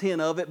content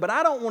of it, but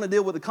I don't want to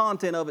deal with the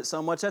content of it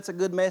so much. That's a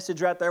good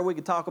message right there. We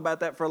could talk about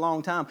that for a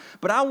long time.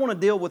 But I want to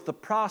deal with the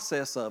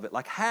process of it,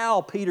 like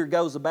how Peter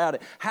goes about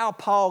it, how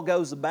Paul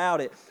goes about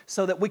it,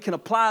 so that we can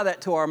apply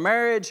that to our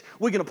marriage.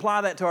 We can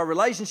apply that to our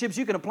relationships.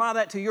 You can apply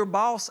that to your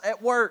boss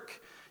at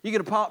work. You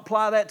can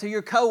apply that to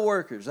your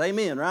coworkers.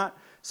 Amen, right?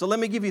 So let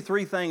me give you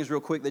 3 things real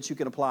quick that you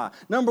can apply.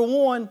 Number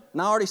 1,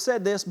 and I already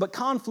said this, but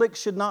conflict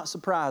should not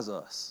surprise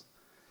us.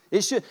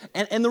 It should,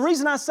 and the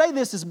reason I say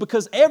this is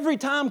because every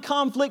time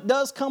conflict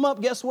does come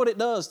up, guess what it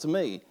does to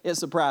me? It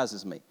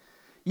surprises me.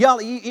 Y'all,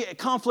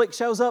 conflict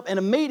shows up, and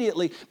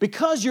immediately,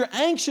 because you're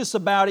anxious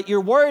about it,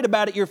 you're worried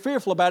about it, you're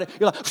fearful about it,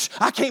 you're like,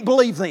 I can't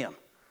believe them.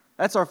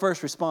 That's our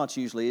first response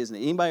usually, isn't it?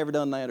 Anybody ever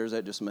done that, or is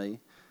that just me?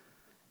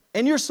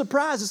 And you're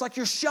surprised. It's like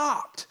you're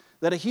shocked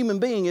that a human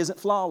being isn't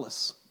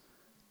flawless.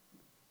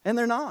 And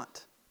they're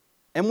not.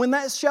 And when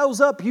that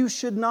shows up, you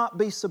should not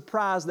be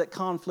surprised that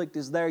conflict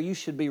is there. You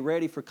should be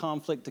ready for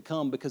conflict to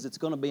come, because it's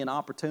going to be an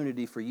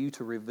opportunity for you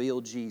to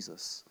reveal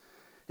Jesus.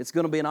 It's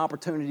going to be an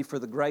opportunity for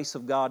the grace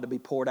of God to be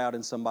poured out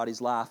in somebody's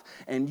life.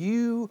 And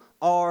you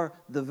are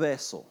the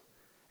vessel.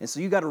 And so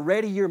you've got to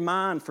ready your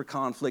mind for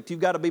conflict. You've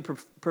got to be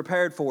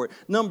prepared for it.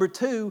 Number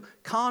 2,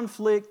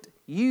 conflict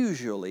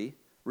usually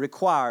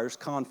requires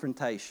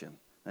confrontation.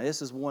 Now,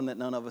 this is one that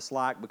none of us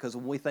like, because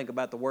when we think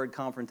about the word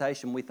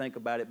confrontation, we think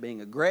about it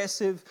being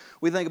aggressive.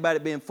 We think about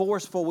it being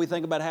forceful. We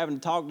think about having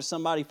to talk to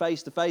somebody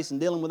face to face and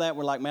dealing with that.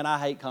 We're like, man, I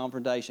hate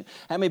confrontation.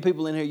 How many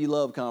people in here you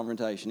love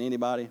confrontation?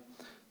 Anybody?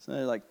 So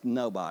they're like,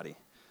 nobody.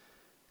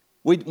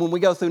 When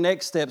we go through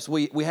next steps,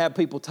 we have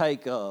people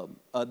take the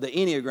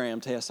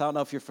Enneagram test. I don't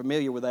know if you're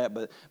familiar with that,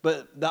 but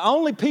the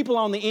only people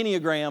on the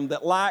Enneagram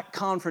that like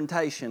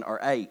confrontation are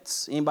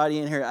 8s. Anybody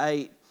in here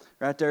 8?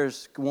 Right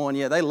there's one.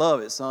 Yeah, they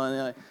love it,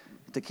 son.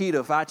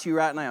 Taquita fight you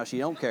right now. She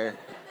don't care.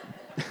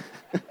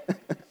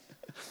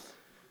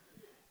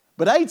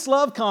 But 8s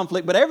love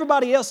conflict, but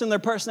everybody else in their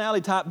personality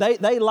type,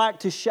 they like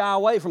to shy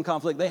away from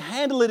conflict. They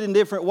handle it in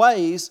different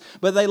ways,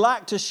 but they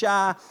like to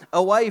shy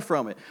away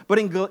from it. But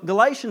in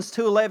Galatians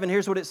 2:11,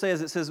 here's what it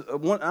says. It says,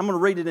 I'm going to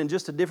read it in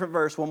just a different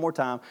verse one more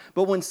time.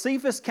 But when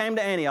Cephas came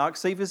to Antioch,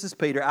 Cephas is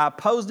Peter, I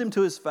opposed him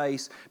to his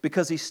face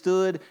because he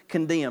stood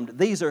condemned.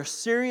 These are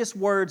serious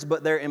words,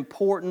 but they're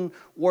important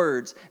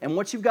words. And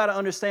what you've got to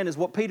understand is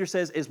what Peter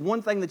says is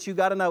one thing that you've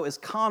got to know is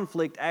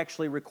conflict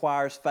actually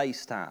requires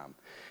face time.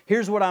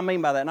 Here's what I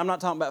mean by that, and I'm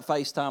not talking about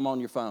FaceTime on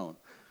your phone.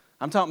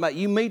 I'm talking about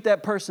you meet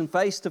that person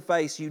face to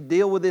face, you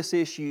deal with this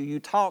issue, you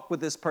talk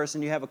with this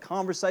person, you have a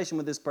conversation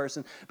with this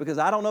person, because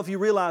I don't know if you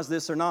realize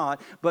this or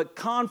not, but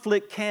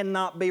conflict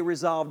cannot be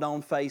resolved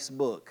on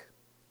Facebook.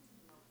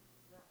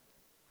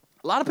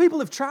 A lot of people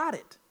have tried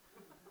it.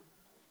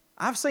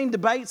 I've seen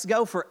debates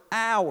go for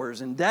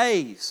hours and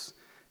days.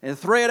 And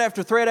thread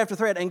after thread after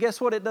thread. And guess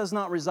what? It does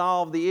not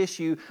resolve the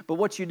issue. But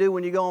what you do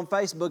when you go on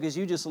Facebook is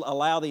you just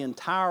allow the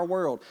entire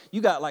world.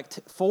 You got like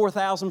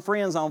 4,000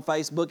 friends on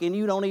Facebook and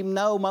you don't even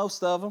know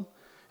most of them.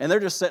 And they're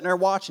just sitting there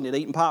watching it,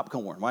 eating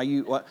popcorn while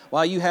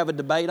you have a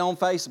debate on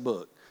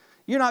Facebook.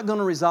 You're not going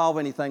to resolve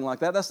anything like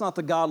that. That's not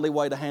the godly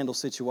way to handle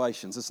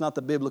situations. It's not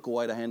the biblical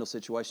way to handle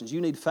situations.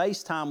 You need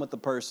FaceTime with the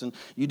person.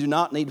 You do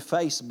not need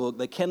Facebook.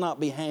 They cannot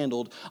be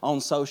handled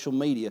on social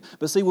media.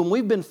 But see, when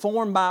we've been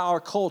formed by our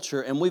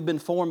culture and we've been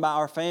formed by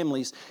our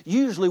families,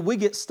 usually we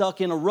get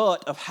stuck in a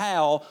rut of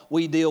how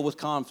we deal with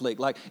conflict.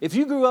 Like if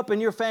you grew up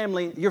in your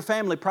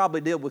family probably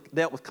dealt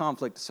with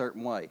conflict a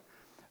certain way.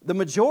 The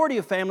majority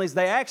of families,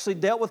 they actually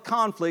dealt with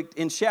conflict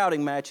in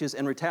shouting matches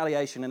and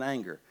retaliation and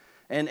anger.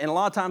 And a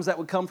lot of times that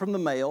would come from the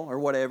male or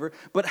whatever.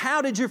 But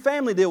how did your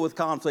family deal with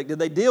conflict? Did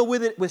they deal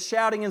with it with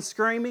shouting and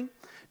screaming?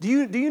 Do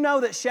you know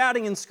that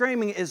shouting and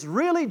screaming is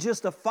really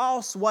just a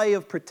false way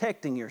of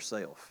protecting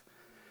yourself?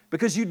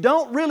 Because you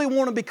don't really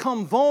want to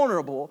become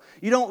vulnerable.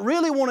 You don't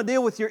really want to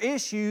deal with your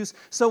issues.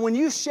 So when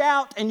you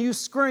shout and you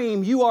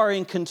scream, you are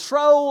in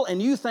control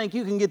and you think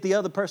you can get the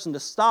other person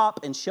to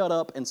stop and shut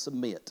up and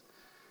submit.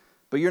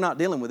 But you're not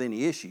dealing with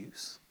any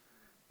issues.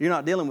 You're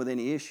not dealing with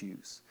any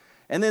issues.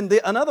 And then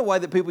another way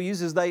that people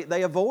use is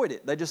they avoid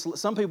it.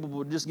 Some people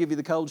will just give you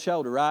the cold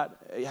shoulder, right?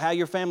 How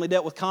your family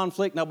dealt with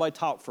conflict, nobody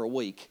talked for a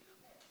week.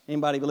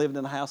 Anybody lived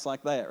in a house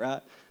like that,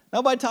 right?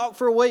 Nobody talked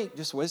for a week.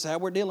 Just this is how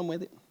we're dealing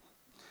with it.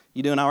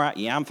 You doing all right?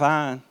 Yeah, I'm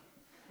fine.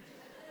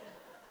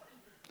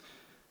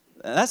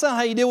 That's not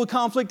how you deal with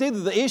conflict either.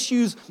 The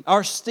issues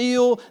are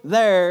still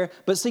there.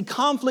 But see,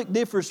 conflict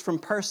differs from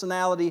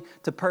personality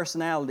to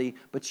personality.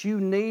 But you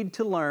need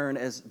to learn,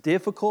 as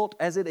difficult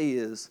as it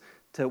is,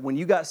 when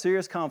you got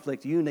serious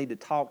conflict, you need to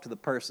talk to the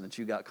person that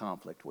you got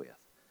conflict with.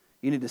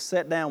 You need to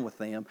sit down with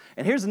them.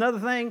 And here's another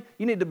thing,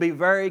 you need to be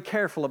very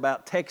careful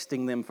about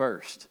texting them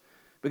first.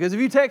 Because if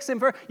you text them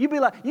first, you'd be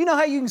like, you know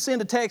how you can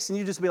send a text and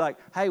you just be like,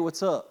 hey,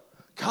 what's up?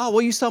 God, what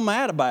are you so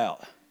mad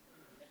about?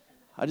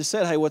 I just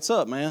said, hey, what's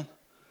up, man?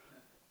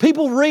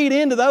 People read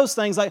into those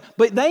things,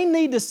 but they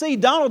need to see,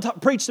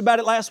 Donald preached about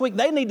it last week,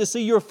 they need to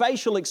see your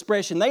facial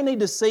expression. They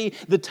need to see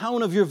the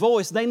tone of your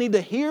voice. They need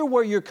to hear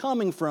where you're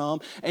coming from,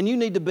 and you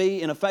need to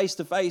be in a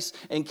face-to-face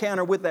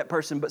encounter with that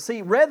person. But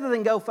see, rather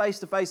than go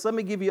face-to-face, let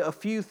me give you a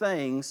few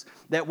things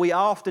that we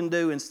often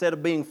do instead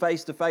of being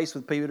face-to-face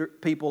with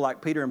people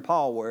like Peter and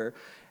Paul were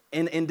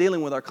in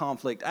dealing with our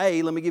conflict.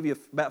 Let me give you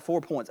about 4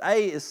 points.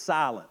 A is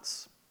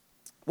silence.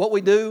 What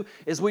we do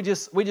is we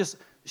just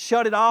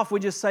shut it off. We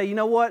just say, you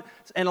know what?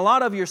 And a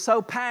lot of you are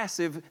so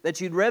passive that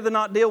you'd rather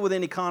not deal with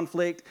any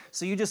conflict,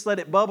 so you just let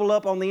it bubble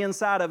up on the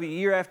inside of you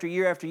year after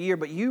year after year,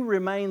 but you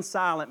remain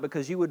silent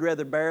because you would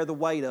rather bear the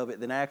weight of it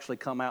than actually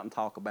come out and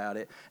talk about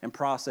it and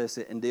process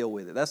it and deal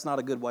with it. That's not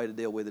a good way to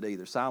deal with it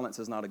either. Silence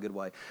is not a good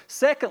way.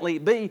 Secondly,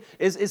 B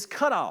is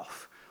cut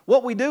off.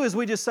 What we do is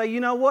we just say, you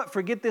know what,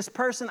 forget this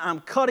person,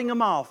 I'm cutting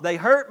them off. They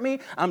hurt me,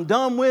 I'm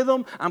done with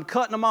them, I'm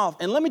cutting them off.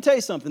 And let me tell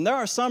you something, there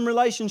are some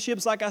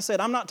relationships, like I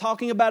said, I'm not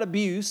talking about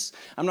abuse,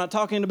 I'm not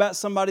talking about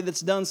somebody that's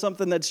done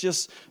something that's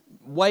just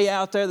way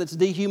out there that's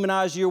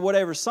dehumanized you or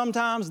whatever.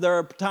 Sometimes there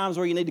are times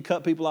where you need to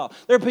cut people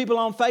off. There are people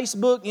on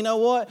Facebook, you know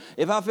what,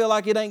 if I feel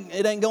like it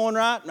ain't going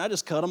right, I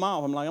just cut them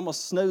off. I'm like, I'm going to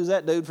snooze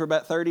that dude for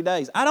about 30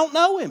 days. I don't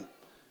know him.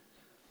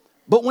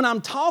 But when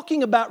I'm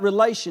talking about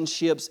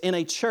relationships in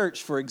a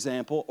church, for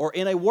example, or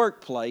in a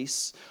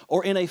workplace,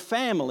 or in a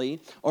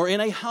family, or in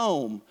a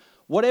home,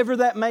 whatever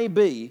that may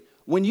be,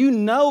 when you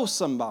know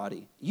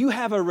somebody, you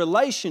have a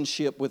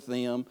relationship with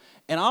them,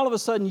 and all of a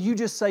sudden you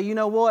just say, you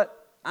know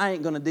what, I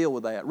ain't going to deal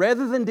with that.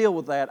 Rather than deal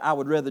with that, I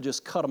would rather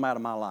just cut them out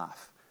of my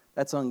life.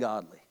 That's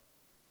ungodly.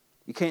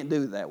 You can't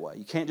do it that way.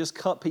 You can't just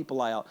cut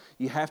people out.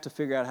 You have to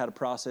figure out how to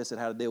process it,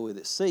 how to deal with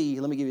it. C,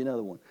 let me give you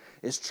another one.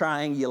 It's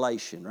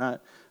triangulation, right?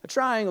 A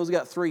triangle's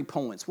got 3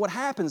 points. What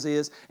happens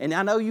is, and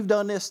I know you've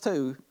done this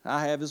too,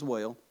 I have as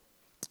well.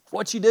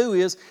 What you do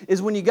is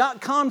when you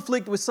got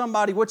conflict with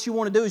somebody, what you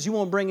want to do is you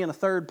want to bring in a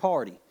third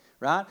party.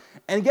 Right?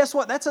 And guess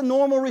what? That's a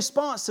normal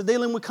response to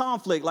dealing with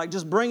conflict, like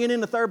just bringing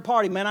in a third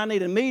party. Man, I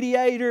need a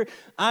mediator.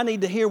 I need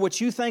to hear what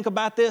you think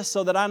about this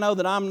so that I know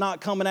that I'm not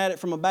coming at it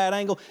from a bad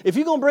angle. If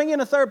you're going to bring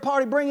in a third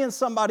party, bring in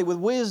somebody with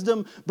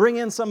wisdom. Bring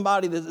in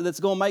somebody that's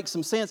going to make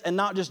some sense and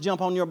not just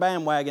jump on your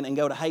bandwagon and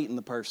go to hating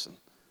the person.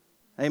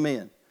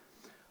 Amen.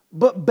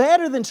 But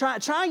better than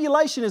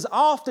triangulation is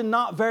often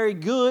not very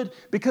good,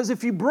 because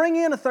if you bring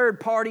in a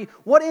third party,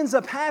 what ends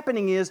up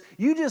happening is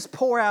you just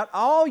pour out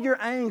all your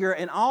anger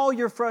and all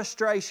your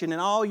frustration and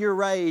all your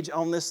rage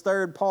on this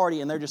third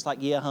party, and they're just like,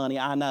 yeah, honey,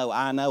 I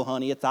know,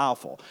 honey, it's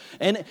awful.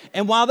 And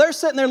while they're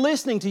sitting there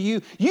listening to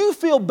you, you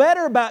feel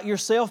better about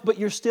yourself, but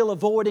you're still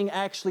avoiding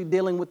actually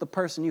dealing with the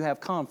person you have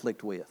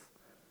conflict with.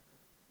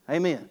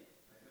 Amen.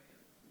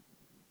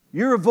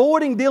 You're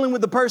avoiding dealing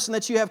with the person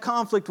that you have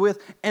conflict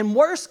with. And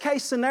worst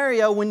case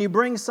scenario, when you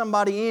bring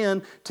somebody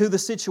in to the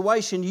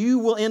situation, you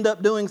will end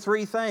up doing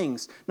 3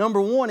 things.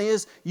 Number 1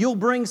 is you'll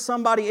bring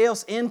somebody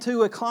else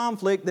into a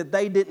conflict that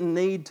they didn't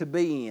need to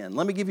be in.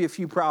 Let me give you a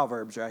few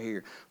proverbs right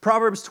here.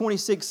 Proverbs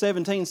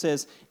 26:17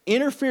 says,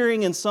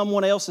 interfering in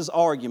someone else's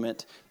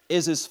argument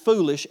is as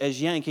foolish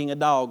as yanking a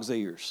dog's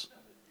ears.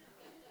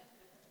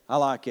 I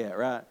like that,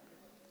 right?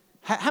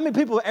 How many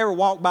people have ever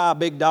walked by a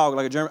big dog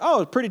like a German?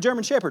 Oh, a pretty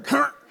German Shepherd.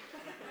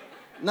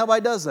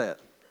 Nobody does that,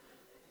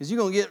 because you're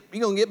going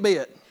to get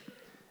bit.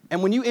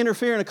 And when you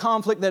interfere in a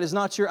conflict that is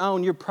not your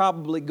own, you're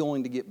probably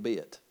going to get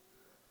bit.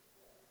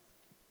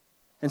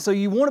 And so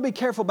you want to be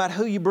careful about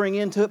who you bring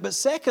into it. But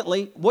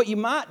secondly, what you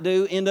might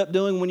end up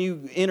doing when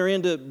you enter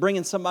into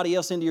bringing somebody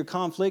else into your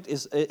conflict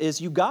is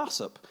you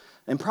gossip.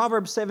 And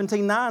Proverbs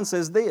 17:9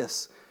 says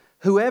this,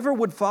 whoever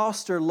would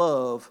foster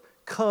love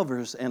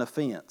covers an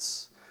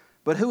offense,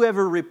 but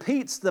whoever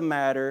repeats the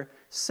matter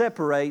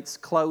separates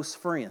close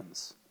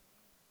friends.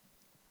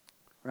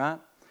 Right?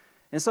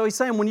 And so he's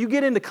saying when you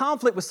get into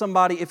conflict with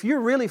somebody, if you're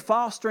really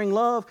fostering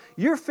love,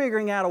 you're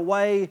figuring out a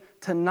way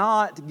to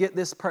not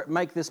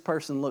make this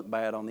person look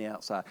bad on the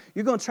outside.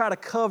 You're going to try to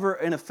cover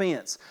an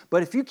offense.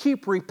 But if you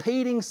keep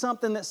repeating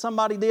something that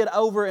somebody did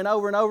over and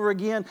over and over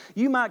again,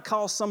 you might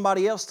cause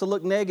somebody else to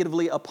look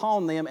negatively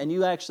upon them, and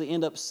you actually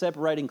end up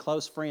separating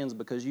close friends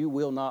because you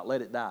will not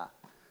let it die.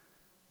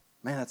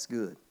 Man, that's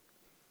good.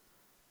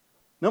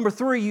 Number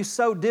 3, you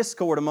sow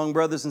discord among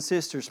brothers and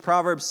sisters.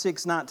 Proverbs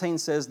 6:19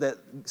 says that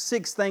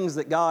 6 things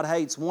that God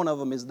hates, one of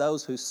them is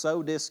those who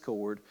sow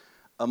discord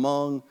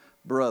among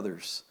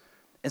brothers.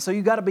 And so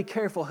you got to be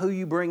careful who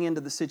you bring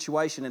into the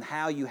situation and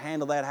how you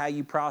handle that, how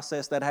you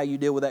process that, how you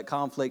deal with that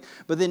conflict.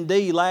 But then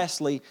D,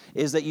 lastly,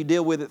 is that you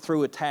deal with it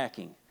through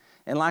attacking.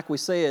 And like we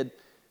said,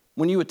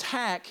 when you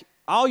attack,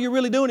 all you're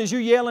really doing is you're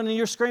yelling and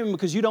you're screaming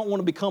because you don't want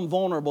to become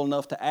vulnerable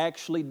enough to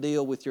actually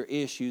deal with your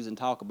issues and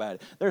talk about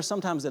it. There are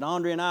sometimes that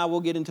Andre and I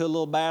will get into a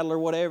little battle or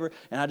whatever,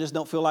 and I just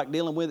don't feel like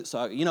dealing with it. So,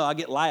 I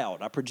get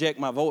loud. I project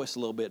my voice a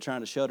little bit,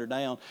 trying to shut her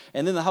down.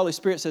 And then the Holy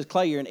Spirit says,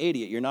 Clay, you're an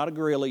idiot. You're not a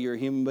gorilla. You're a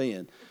human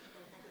being.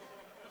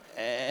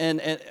 And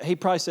he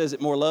probably says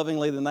it more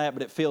lovingly than that,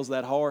 but it feels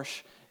that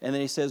harsh. And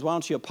then he says, why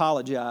don't you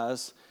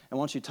apologize? And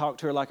why don't you talk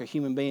to her like a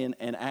human being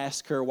and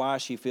ask her why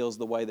she feels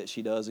the way that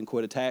she does and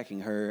quit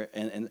attacking her.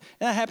 And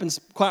that happens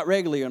quite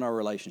regularly in our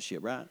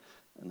relationship, right?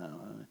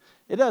 No,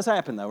 it does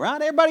happen though,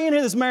 right? Everybody in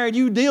here that's married,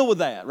 you deal with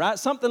that, right?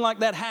 Something like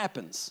that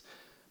happens.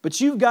 But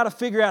you've got to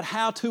figure out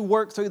how to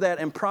work through that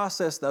and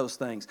process those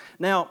things.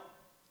 Now,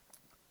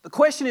 the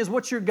question is,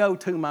 what's your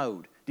go-to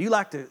mode? Do you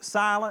like to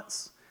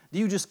silence? Do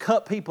you just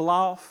cut people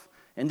off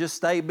and just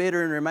stay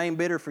bitter and remain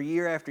bitter for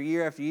year after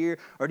year after year?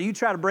 Or do you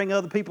try to bring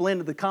other people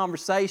into the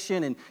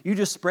conversation and you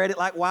just spread it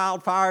like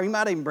wildfire? You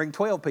might even bring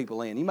 12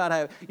 people in. You might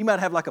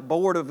have like a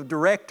board of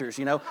directors,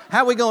 How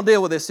are we going to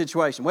deal with this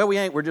situation? Well, we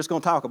ain't. We're just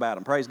going to talk about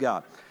them. Praise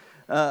God.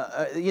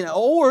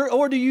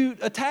 Or do you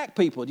attack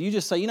people? Do you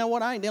just say, you know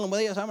what, I ain't dealing with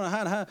this, I'm going to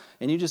hide,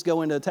 and you just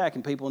go into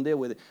attacking people and deal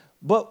with it?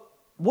 But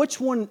what's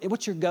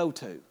your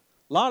go-to?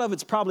 A lot of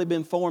it's probably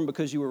been formed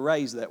because you were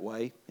raised that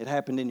way. It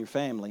happened in your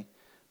family.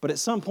 But at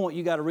some point,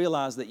 you got to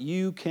realize that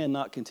you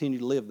cannot continue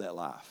to live that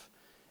life.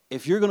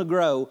 If you're going to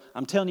grow,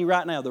 I'm telling you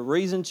right now, the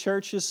reason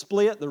churches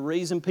split, the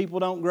reason people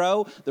don't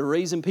grow, the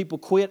reason people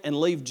quit and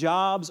leave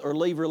jobs or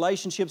leave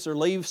relationships or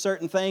leave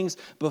certain things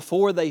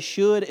before they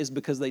should is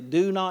because they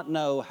do not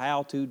know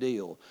how to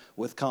deal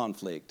with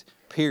conflict,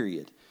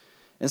 period.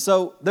 And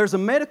so there's a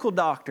medical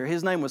doctor,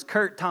 his name was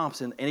Kurt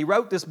Thompson, and he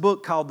wrote this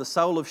book called The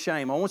Soul of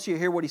Shame. I want you to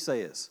hear what he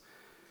says.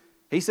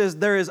 He says,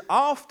 there is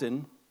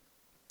often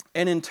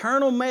an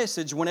internal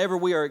message whenever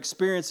we are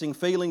experiencing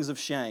feelings of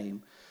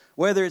shame.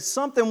 Whether it's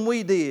something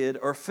we did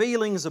or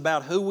feelings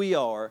about who we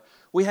are,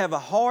 we have a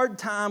hard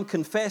time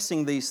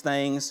confessing these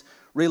things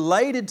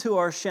related to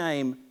our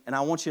shame. And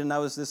I want you to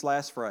notice this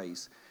last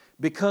phrase.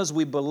 because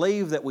we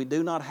believe that we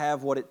do not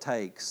have what it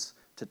takes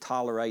to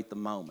tolerate the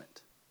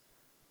moment.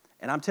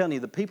 And I'm telling you,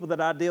 the people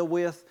that I deal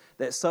with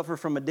that suffer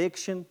from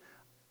addiction,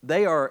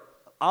 they are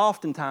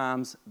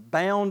oftentimes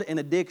bound in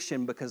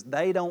addiction because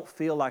they don't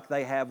feel like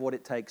they have what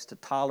it takes to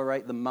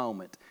tolerate the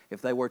moment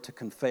if they were to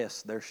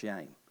confess their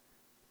shame.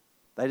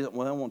 They don't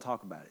want to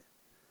talk about it.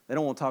 They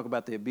don't want to talk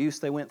about the abuse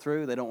they went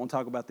through. They don't want to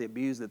talk about the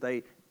abuse that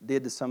they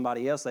did to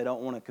somebody else. They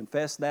don't want to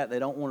confess that. They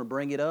don't want to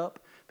bring it up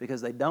because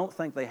they don't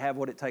think they have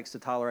what it takes to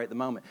tolerate the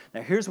moment.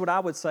 Now, here's what I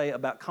would say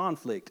about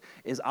conflict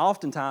is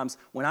oftentimes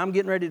when I'm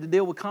getting ready to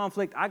deal with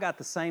conflict, I got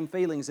the same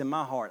feelings in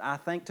my heart. I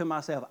think to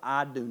myself,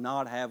 I do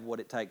not have what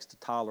it takes to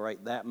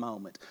tolerate that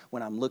moment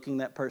when I'm looking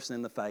that person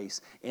in the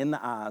face, in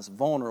the eyes,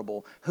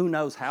 vulnerable, who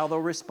knows how they'll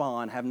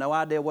respond, have no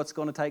idea what's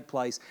going to take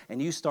place,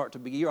 and you start to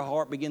be, your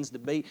heart begins to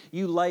beat.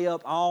 You lay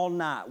up all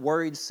night,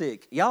 worried,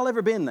 sick. Y'all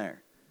ever been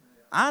there?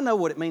 I know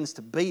what it means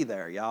to be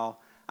there,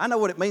 y'all. I know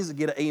what it means to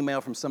get an email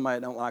from somebody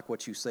that don't like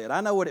what you said.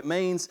 I know what it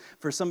means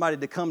for somebody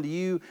to come to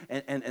you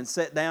and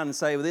sit down and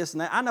say this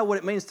and that. I know what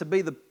it means to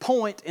be the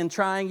point in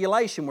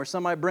triangulation where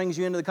somebody brings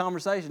you into the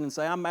conversation and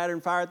say, I'm mad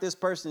and fire at this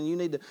person and you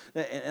need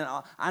to, and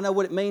I know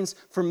what it means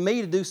for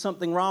me to do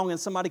something wrong and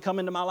somebody come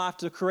into my life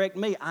to correct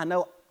me. I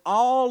know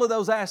all of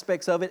those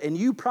aspects of it, and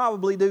you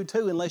probably do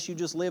too, unless you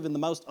just live in the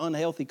most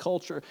unhealthy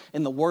culture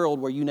in the world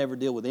where you never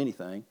deal with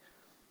anything.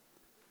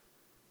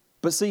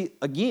 But see,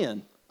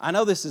 again, I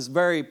know this is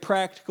very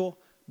practical,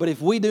 but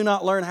if we do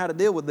not learn how to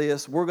deal with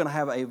this, we're going to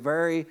have a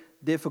very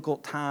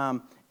difficult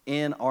time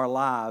in our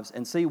lives.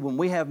 And see, when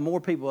we have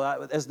more people,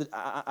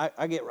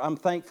 I'm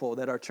thankful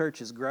that our church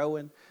is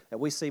growing, that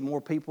we see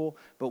more people.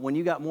 But when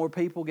you got more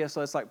people, guess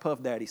what? It's like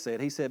Puff Daddy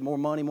said. He said, more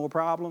money, more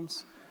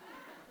problems.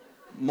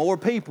 More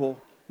people,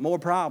 more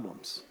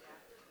problems.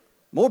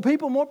 More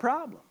people, more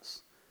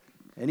problems.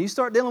 And you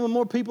start dealing with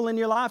more people in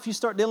your life, you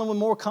start dealing with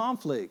more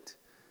conflict.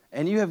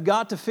 And you have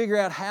got to figure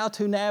out how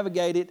to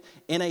navigate it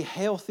in a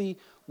healthy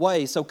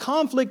way. So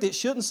conflict, it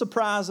shouldn't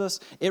surprise us.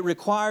 It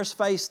requires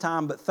face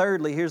time. But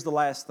thirdly, here's the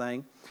last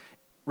thing.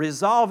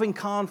 Resolving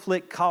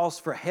conflict calls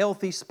for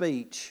healthy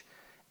speech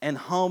and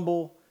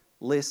humble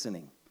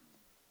listening.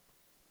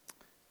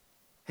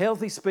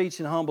 Healthy speech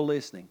and humble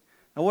listening.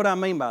 Now, what do I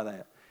mean by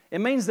that?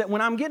 It means that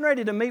when I'm getting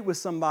ready to meet with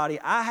somebody,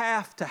 I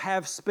have to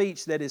have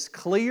speech that is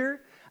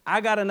clear.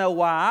 I got to know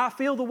why I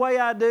feel the way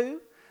I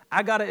do.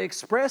 I got to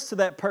express to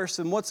that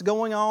person what's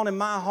going on in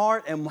my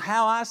heart and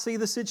how I see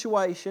the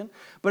situation.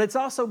 But it's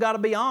also got to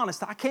be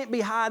honest. I can't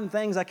be hiding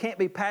things. I can't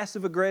be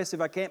passive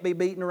aggressive. I can't be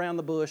beating around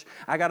the bush.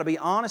 I got to be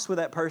honest with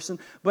that person.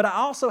 But I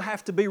also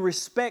have to be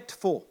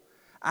respectful.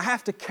 I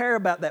have to care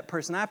about that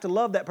person. I have to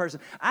love that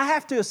person. I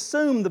have to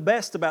assume the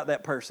best about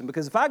that person,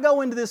 because if I go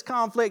into this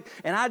conflict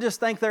and I just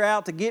think they're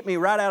out to get me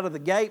right out of the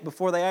gate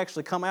before they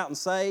actually come out and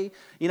say,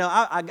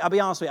 I'll be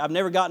honest with you, I've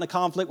never gotten in a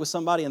conflict with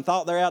somebody and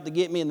thought they're out to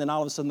get me, and then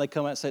all of a sudden they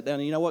come out and sit down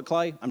and, you know what,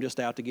 Clay? I'm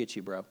just out to get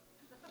you, bro.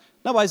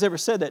 Nobody's ever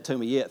said that to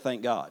me yet,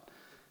 thank God.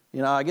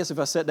 I guess if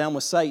I sat down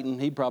with Satan,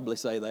 he'd probably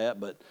say that,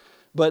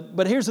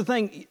 But here's the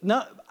thing,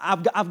 no,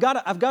 I've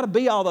got to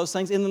be all those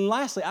things. And then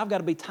lastly, I've got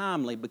to be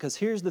timely, because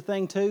here's the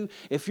thing too,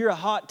 if you're a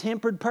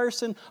hot-tempered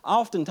person,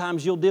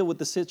 oftentimes you'll deal with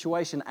the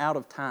situation out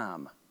of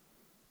time.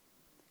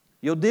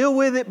 You'll deal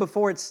with it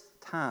before it's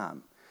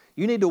time.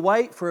 You need to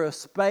wait for a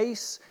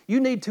space. You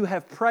need to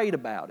have prayed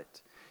about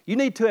it. You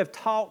need to have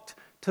talked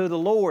to the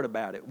Lord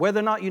about it, whether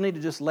or not you need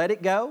to just let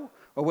it go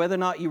or whether or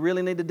not you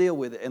really need to deal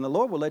with it. And the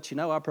Lord will let you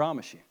know, I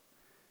promise you.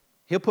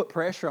 He'll put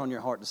pressure on your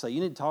heart to say, you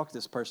need to talk to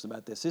this person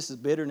about this. This is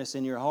bitterness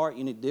in your heart.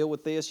 You need to deal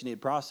with this. You need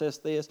to process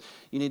this.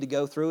 You need to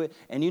go through it.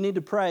 And you need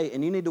to pray,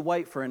 and you need to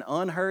wait for an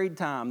unhurried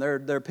time.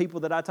 There are people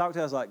that I talk to,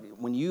 I was like,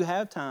 when you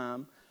have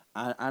time,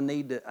 I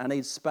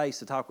need space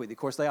to talk with you. Of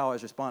course, they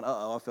always respond,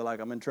 I feel like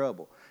I'm in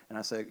trouble. And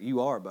I say,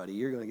 you are, buddy.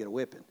 You're going to get a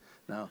whipping.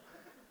 No,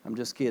 I'm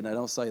just kidding. I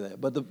don't say that.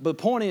 But the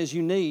point is,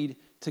 you need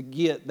to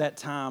get that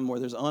time where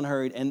there's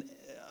unhurried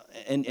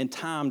and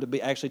time to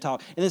be actually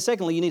talk. And then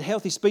secondly, you need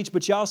healthy speech,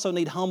 but you also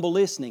need humble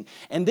listening.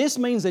 And this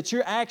means that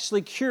you're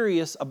actually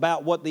curious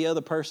about what the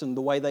other person,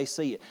 the way they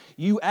see it.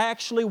 You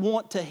actually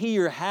want to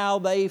hear how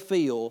they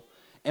feel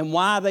and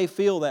why they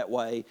feel that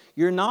way.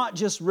 You're not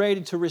just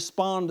ready to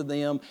respond to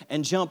them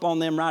and jump on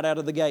them right out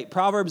of the gate.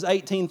 Proverbs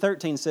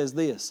 18:13 says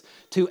this,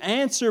 to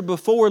answer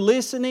before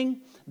listening,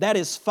 that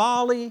is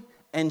folly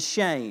and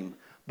shame.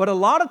 But a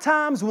lot of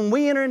times when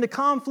we enter into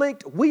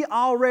conflict, we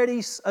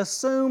already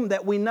assume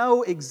that we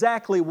know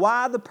exactly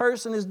why the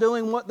person is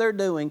doing what they're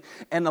doing.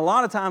 And a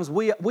lot of times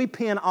we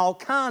pin all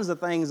kinds of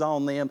things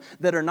on them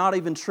that are not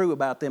even true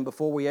about them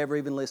before we ever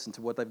even listen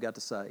to what they've got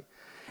to say.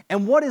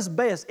 And what is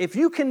best, if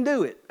you can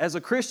do it as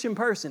a Christian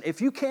person,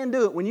 if you can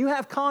do it when you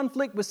have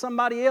conflict with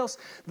somebody else,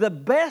 the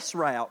best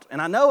route,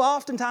 and I know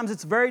oftentimes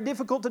it's very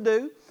difficult to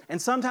do,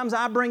 And sometimes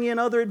I bring in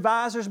other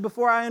advisors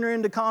before I enter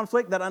into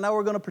conflict that I know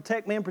are going to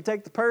protect me and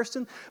protect the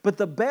person. But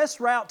the best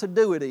route to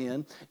do it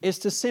in is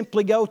to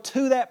simply go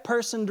to that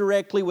person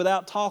directly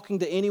without talking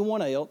to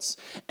anyone else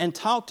and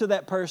talk to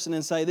that person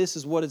and say, this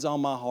is what is on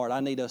my heart. I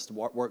need us to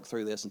work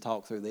through this and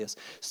talk through this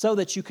so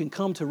that you can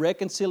come to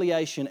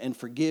reconciliation and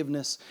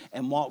forgiveness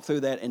and walk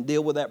through that and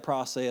deal with that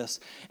process.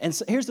 And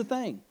so here's the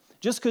thing.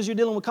 Just because you're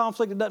dealing with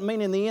conflict, it doesn't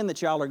mean in the end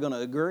that y'all are going to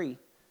agree.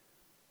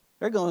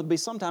 There are going to be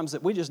sometimes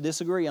that we just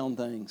disagree on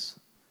things.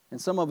 And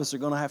some of us are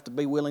going to have to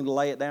be willing to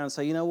lay it down and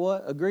say, you know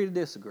what? Agree to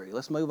disagree.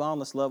 Let's move on.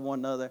 Let's love one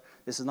another.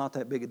 This is not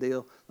that big a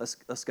deal.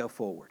 Let's go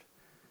forward.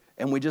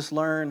 And we just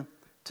learn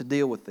to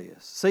deal with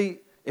this. See,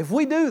 if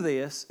we do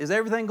this, is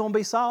everything going to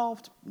be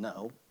solved?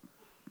 No.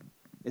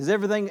 Is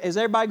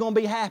everybody going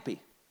to be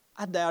happy?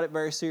 I doubt it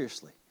very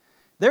seriously.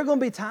 There are going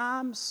to be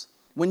times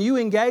when you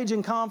engage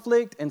in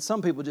conflict and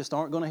some people just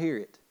aren't going to hear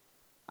it.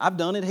 I've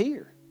done it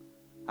here.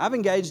 I've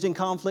engaged in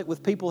conflict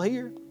with people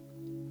here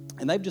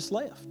and they've just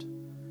left.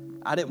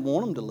 I didn't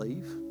want them to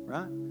leave,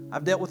 right?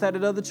 I've dealt with that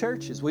at other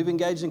churches. We've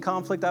engaged in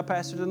conflict. I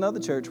pastored another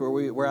church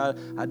where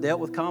I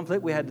dealt with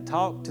conflict. We had to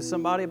talk to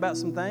somebody about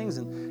some things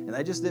and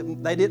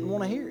they didn't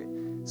want to hear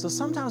it. So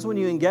sometimes when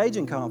you engage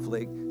in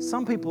conflict,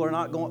 some people are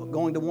not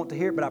going to want to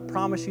hear it, but I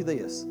promise you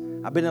this.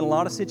 I've been in a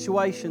lot of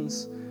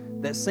situations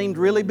that seemed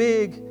really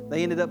big.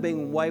 They ended up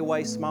being way,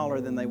 way smaller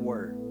than they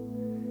were.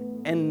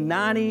 And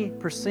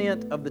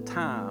 90% of the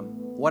time,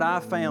 what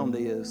I found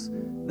is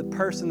the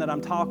person that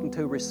I'm talking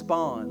to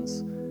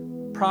responds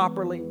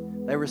properly.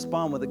 They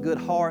respond with a good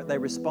heart. They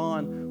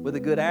respond with a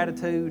good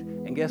attitude.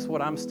 And guess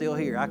what? I'm still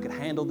here. I could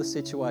handle the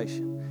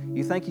situation.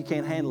 You think you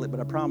can't handle it, but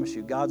I promise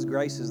you, God's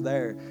grace is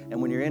there.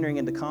 And when you're entering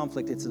into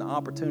conflict, it's an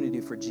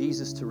opportunity for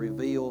Jesus to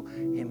reveal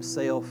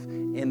Himself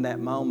in that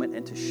moment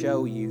and to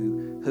show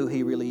you who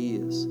He really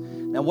is.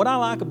 Now, what I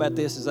like about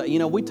this is that,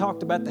 we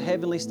talked about the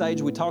heavenly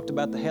stage, we talked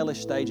about the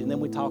hellish stage, and then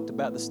we talked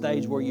about the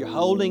stage where you're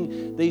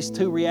holding these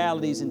two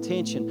realities in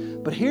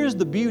tension. But here's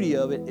the beauty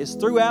of it, is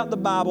throughout the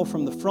Bible,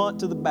 from the front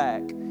to the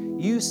back,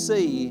 you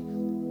see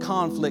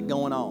conflict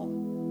going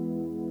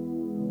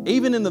on.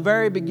 Even in the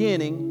very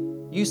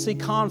beginning, you see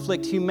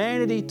conflict.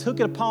 Humanity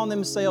took it upon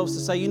themselves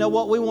to say, you know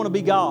what, we want to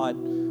be God.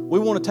 We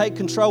want to take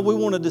control. We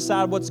want to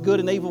decide what's good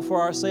and evil for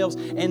ourselves.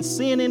 And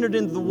sin entered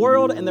into the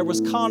world, and there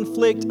was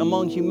conflict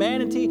among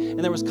humanity,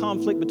 and there was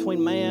conflict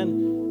between man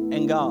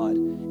and God.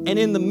 And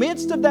in the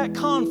midst of that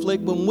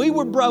conflict, when we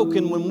were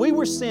broken, when we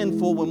were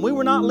sinful, when we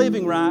were not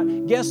living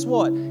right, guess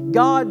what?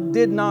 God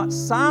did not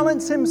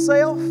silence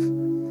Himself.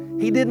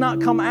 He did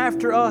not come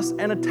after us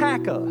and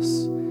attack us.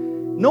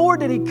 Nor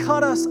did He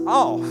cut us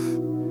off,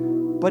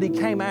 but He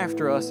came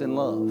after us in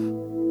love.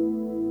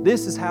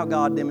 This is how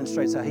God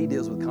demonstrates how He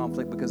deals with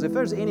conflict, because if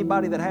there's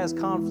anybody that has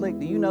conflict,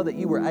 do you know that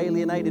you were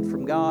alienated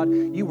from God?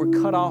 You were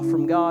cut off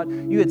from God.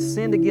 You had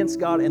sinned against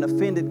God and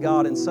offended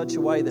God in such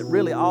a way that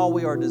really all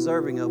we are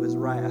deserving of is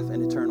wrath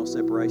and eternal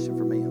separation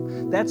from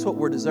Him. That's what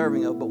we're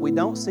deserving of, but we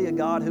don't see a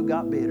God who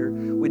got bitter.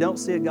 We don't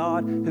see a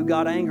God who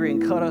got angry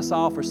and cut us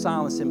off or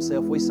silenced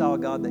Himself. We saw a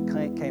God that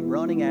came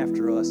running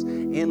after us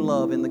in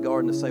love in the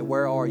garden to say,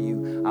 where are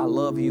you? I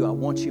love you. I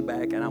want you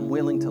back, and I'm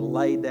willing to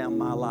lay down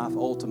my life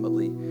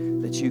ultimately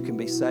that you can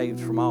be saved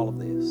from all of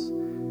this.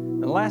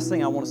 And the last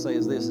thing I want to say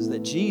is this, is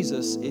that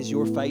Jesus is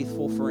your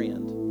faithful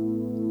friend.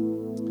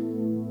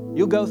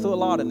 You'll go through a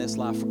lot in this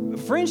life.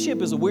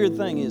 Friendship is a weird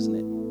thing, isn't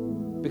it?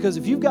 Because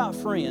if you've got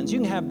friends, you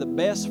can have the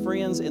best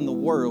friends in the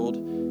world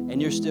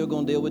and you're still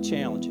going to deal with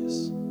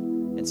challenges.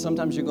 And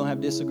sometimes you're going to have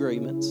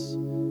disagreements.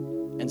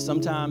 And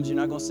sometimes you're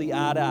not going to see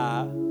eye to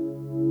eye.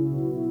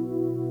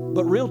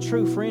 But real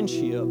true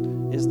friendship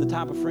is the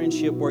type of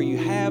friendship where you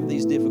have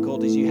these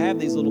difficulties, you have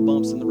these little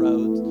bumps in the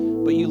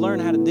road, but you learn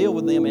how to deal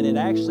with them, and it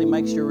actually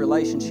makes your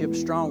relationship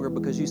stronger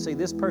because you see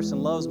this person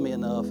loves me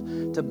enough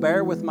to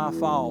bear with my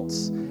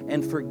faults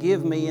and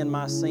forgive me in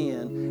my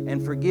sin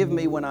and forgive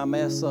me when I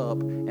mess up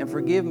and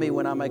forgive me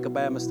when I make a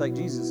bad mistake.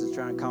 Jesus is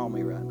trying to call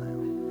me right now.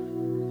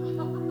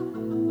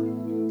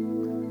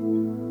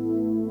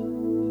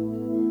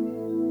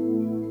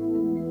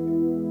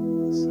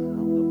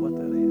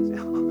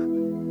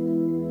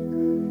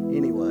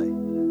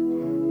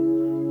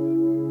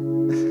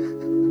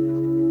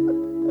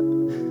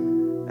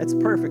 That's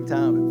perfect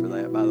timing for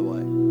that, by the way.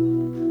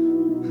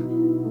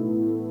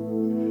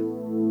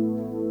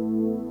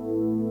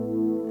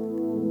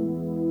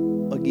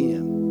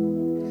 Again.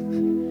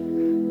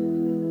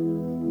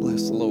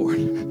 Bless the Lord.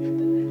 I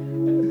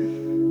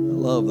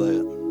love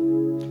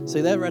that. See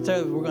that right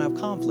there? We're going to have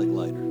conflict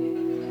later.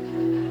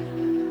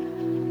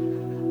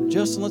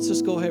 Justin, let's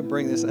just go ahead and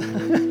bring this up.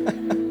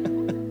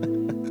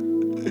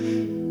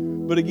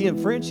 But again,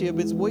 friendship,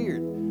 it's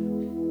weird.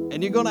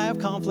 And you're going to have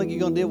conflict,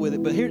 you're going to deal with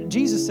it. But here,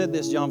 Jesus said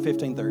this, John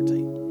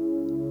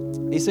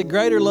 15:13. He said,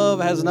 greater love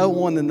has no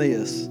one than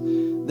this,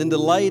 than to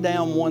lay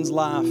down one's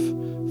life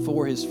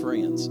for his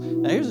friends.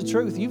 Now, here's the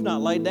truth. You've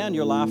not laid down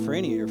your life for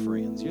any of your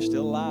friends. You're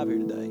still alive here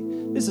today.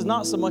 This is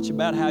not so much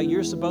about how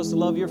you're supposed to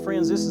love your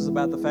friends. This is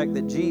about the fact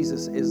that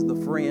Jesus is the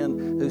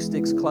friend who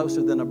sticks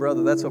closer than a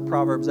brother. That's what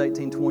Proverbs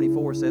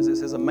 18:24 says. It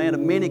says, a man of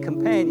many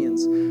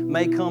companions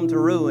may come to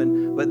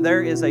ruin, but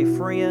there is a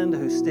friend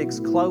who sticks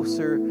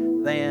closer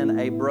than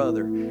a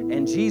brother.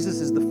 And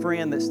Jesus is the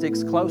friend that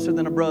sticks closer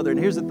than a brother. And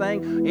here's the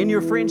thing, in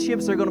your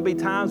friendships, there are going to be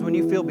times when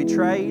you feel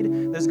betrayed.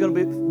 There's going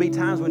to be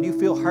times when you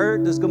feel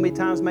hurt. There's going to be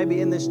times maybe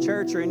in this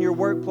church or in your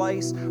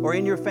workplace or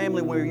in your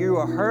family where you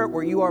are hurt,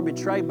 where you are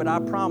betrayed. But I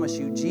promise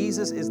you,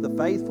 Jesus is the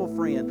faithful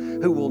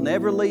friend who will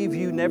never leave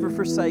you, never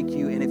forsake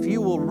you. And if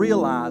you will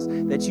realize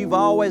that you've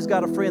always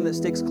got a friend that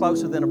sticks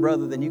closer than a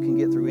brother, then you can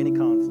get through any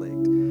conflict.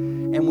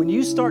 And when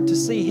you start to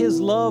see His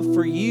love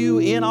for you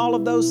in all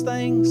of those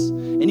things,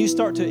 and you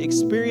start to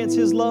experience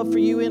His love for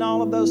you in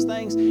all of those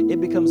things, it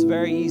becomes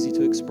very easy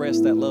to express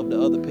that love to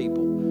other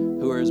people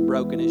who are as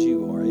broken as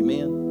you are.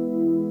 Amen?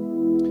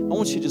 I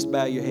want you to just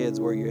bow your heads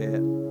where you're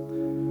at.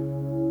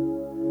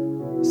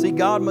 See,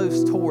 God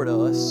moves toward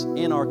us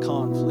in our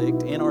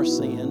conflict, in our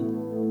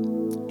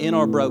sin, in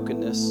our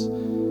brokenness.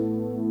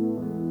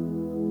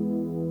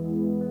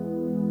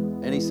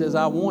 And He says,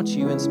 I want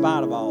you in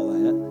spite of all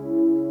that.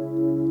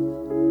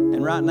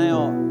 And right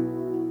now,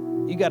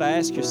 you got to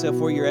ask yourself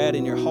where you're at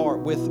in your heart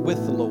with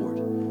the Lord.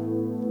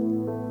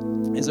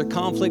 Is there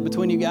conflict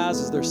between you guys?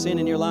 Is there sin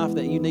in your life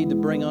that you need to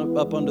bring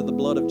up under the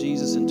blood of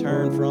Jesus and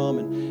turn from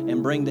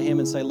and bring to Him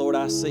and say, Lord,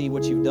 I see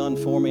what you've done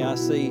for me. I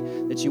see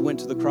that you went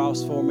to the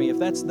cross for me. If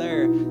that's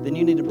there, then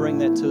you need to bring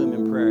that to Him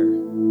in prayer.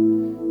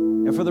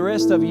 And for the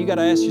rest of you, you got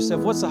to ask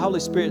yourself, what's the Holy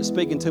Spirit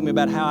speaking to me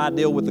about how I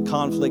deal with the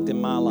conflict in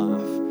my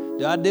life?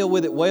 Do I deal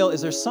with it well?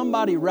 Is there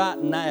somebody right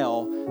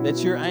now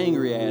that you're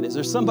angry at? Is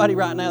there somebody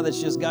right now that's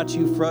just got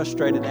you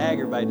frustrated,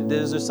 aggravated?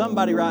 Is there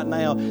somebody right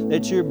now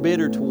that you're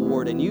bitter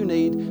toward and you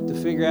need to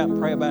figure out and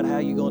pray about how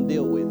you're going to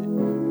deal with it?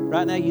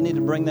 Right now you need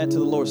to bring that to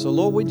the Lord. So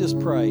Lord, we just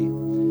pray.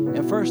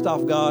 And first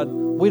off, God,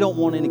 we don't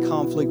want any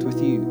conflict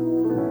with you.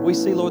 We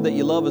see, Lord, that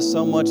you love us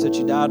so much that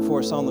you died for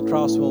us on the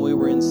cross when we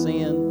were in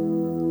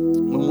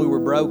sin, when we were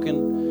broken,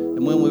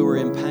 and when we were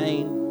in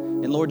pain.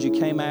 And Lord, you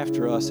came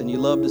after us and you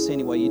loved us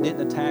anyway. You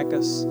didn't attack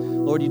us.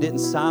 Lord, you didn't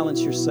silence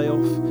yourself.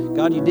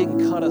 God, you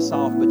didn't cut us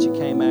off, but you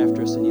came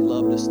after us and you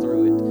loved us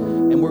through it.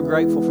 And we're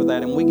grateful for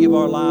that. And we give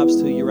our lives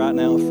to you right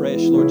now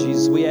afresh, Lord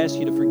Jesus. We ask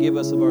you to forgive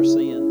us of our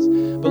sins.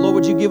 But Lord,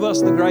 would you give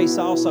us the grace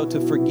also to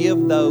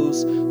forgive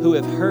those who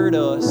have hurt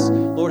us,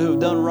 Lord, who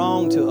have done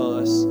wrong to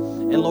us.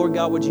 And Lord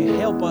God, would you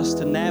help us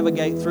to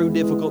navigate through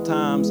difficult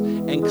times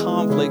and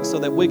conflicts so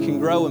that we can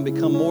grow and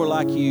become more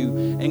like you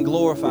and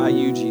glorify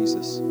you,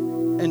 Jesus,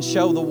 and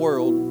show the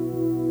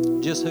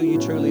world just who you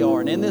truly are.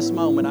 And in this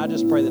moment, I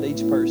just pray that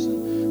each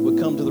person would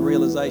come to the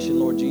realization,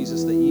 Lord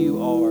Jesus, that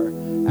you are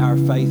our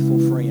faithful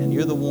friend.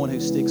 You're the one who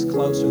sticks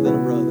closer than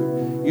a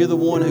brother. You're the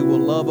one who will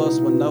love us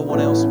when no one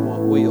else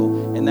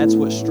will, and that's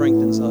what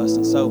strengthens us.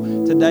 And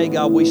so today,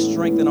 God, we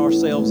strengthen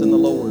ourselves in the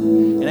Lord.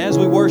 And as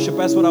we worship,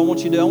 that's what I want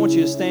you to do. I want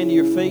you to stand to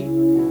your feet.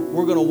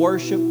 We're going to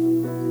worship.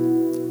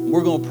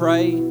 We're going to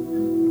pray.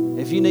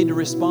 If you need to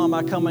respond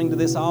by coming to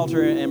this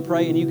altar and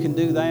pray, and you can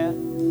do that.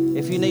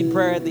 If you need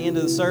prayer at the end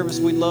of the service,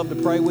 we'd love to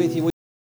pray with you.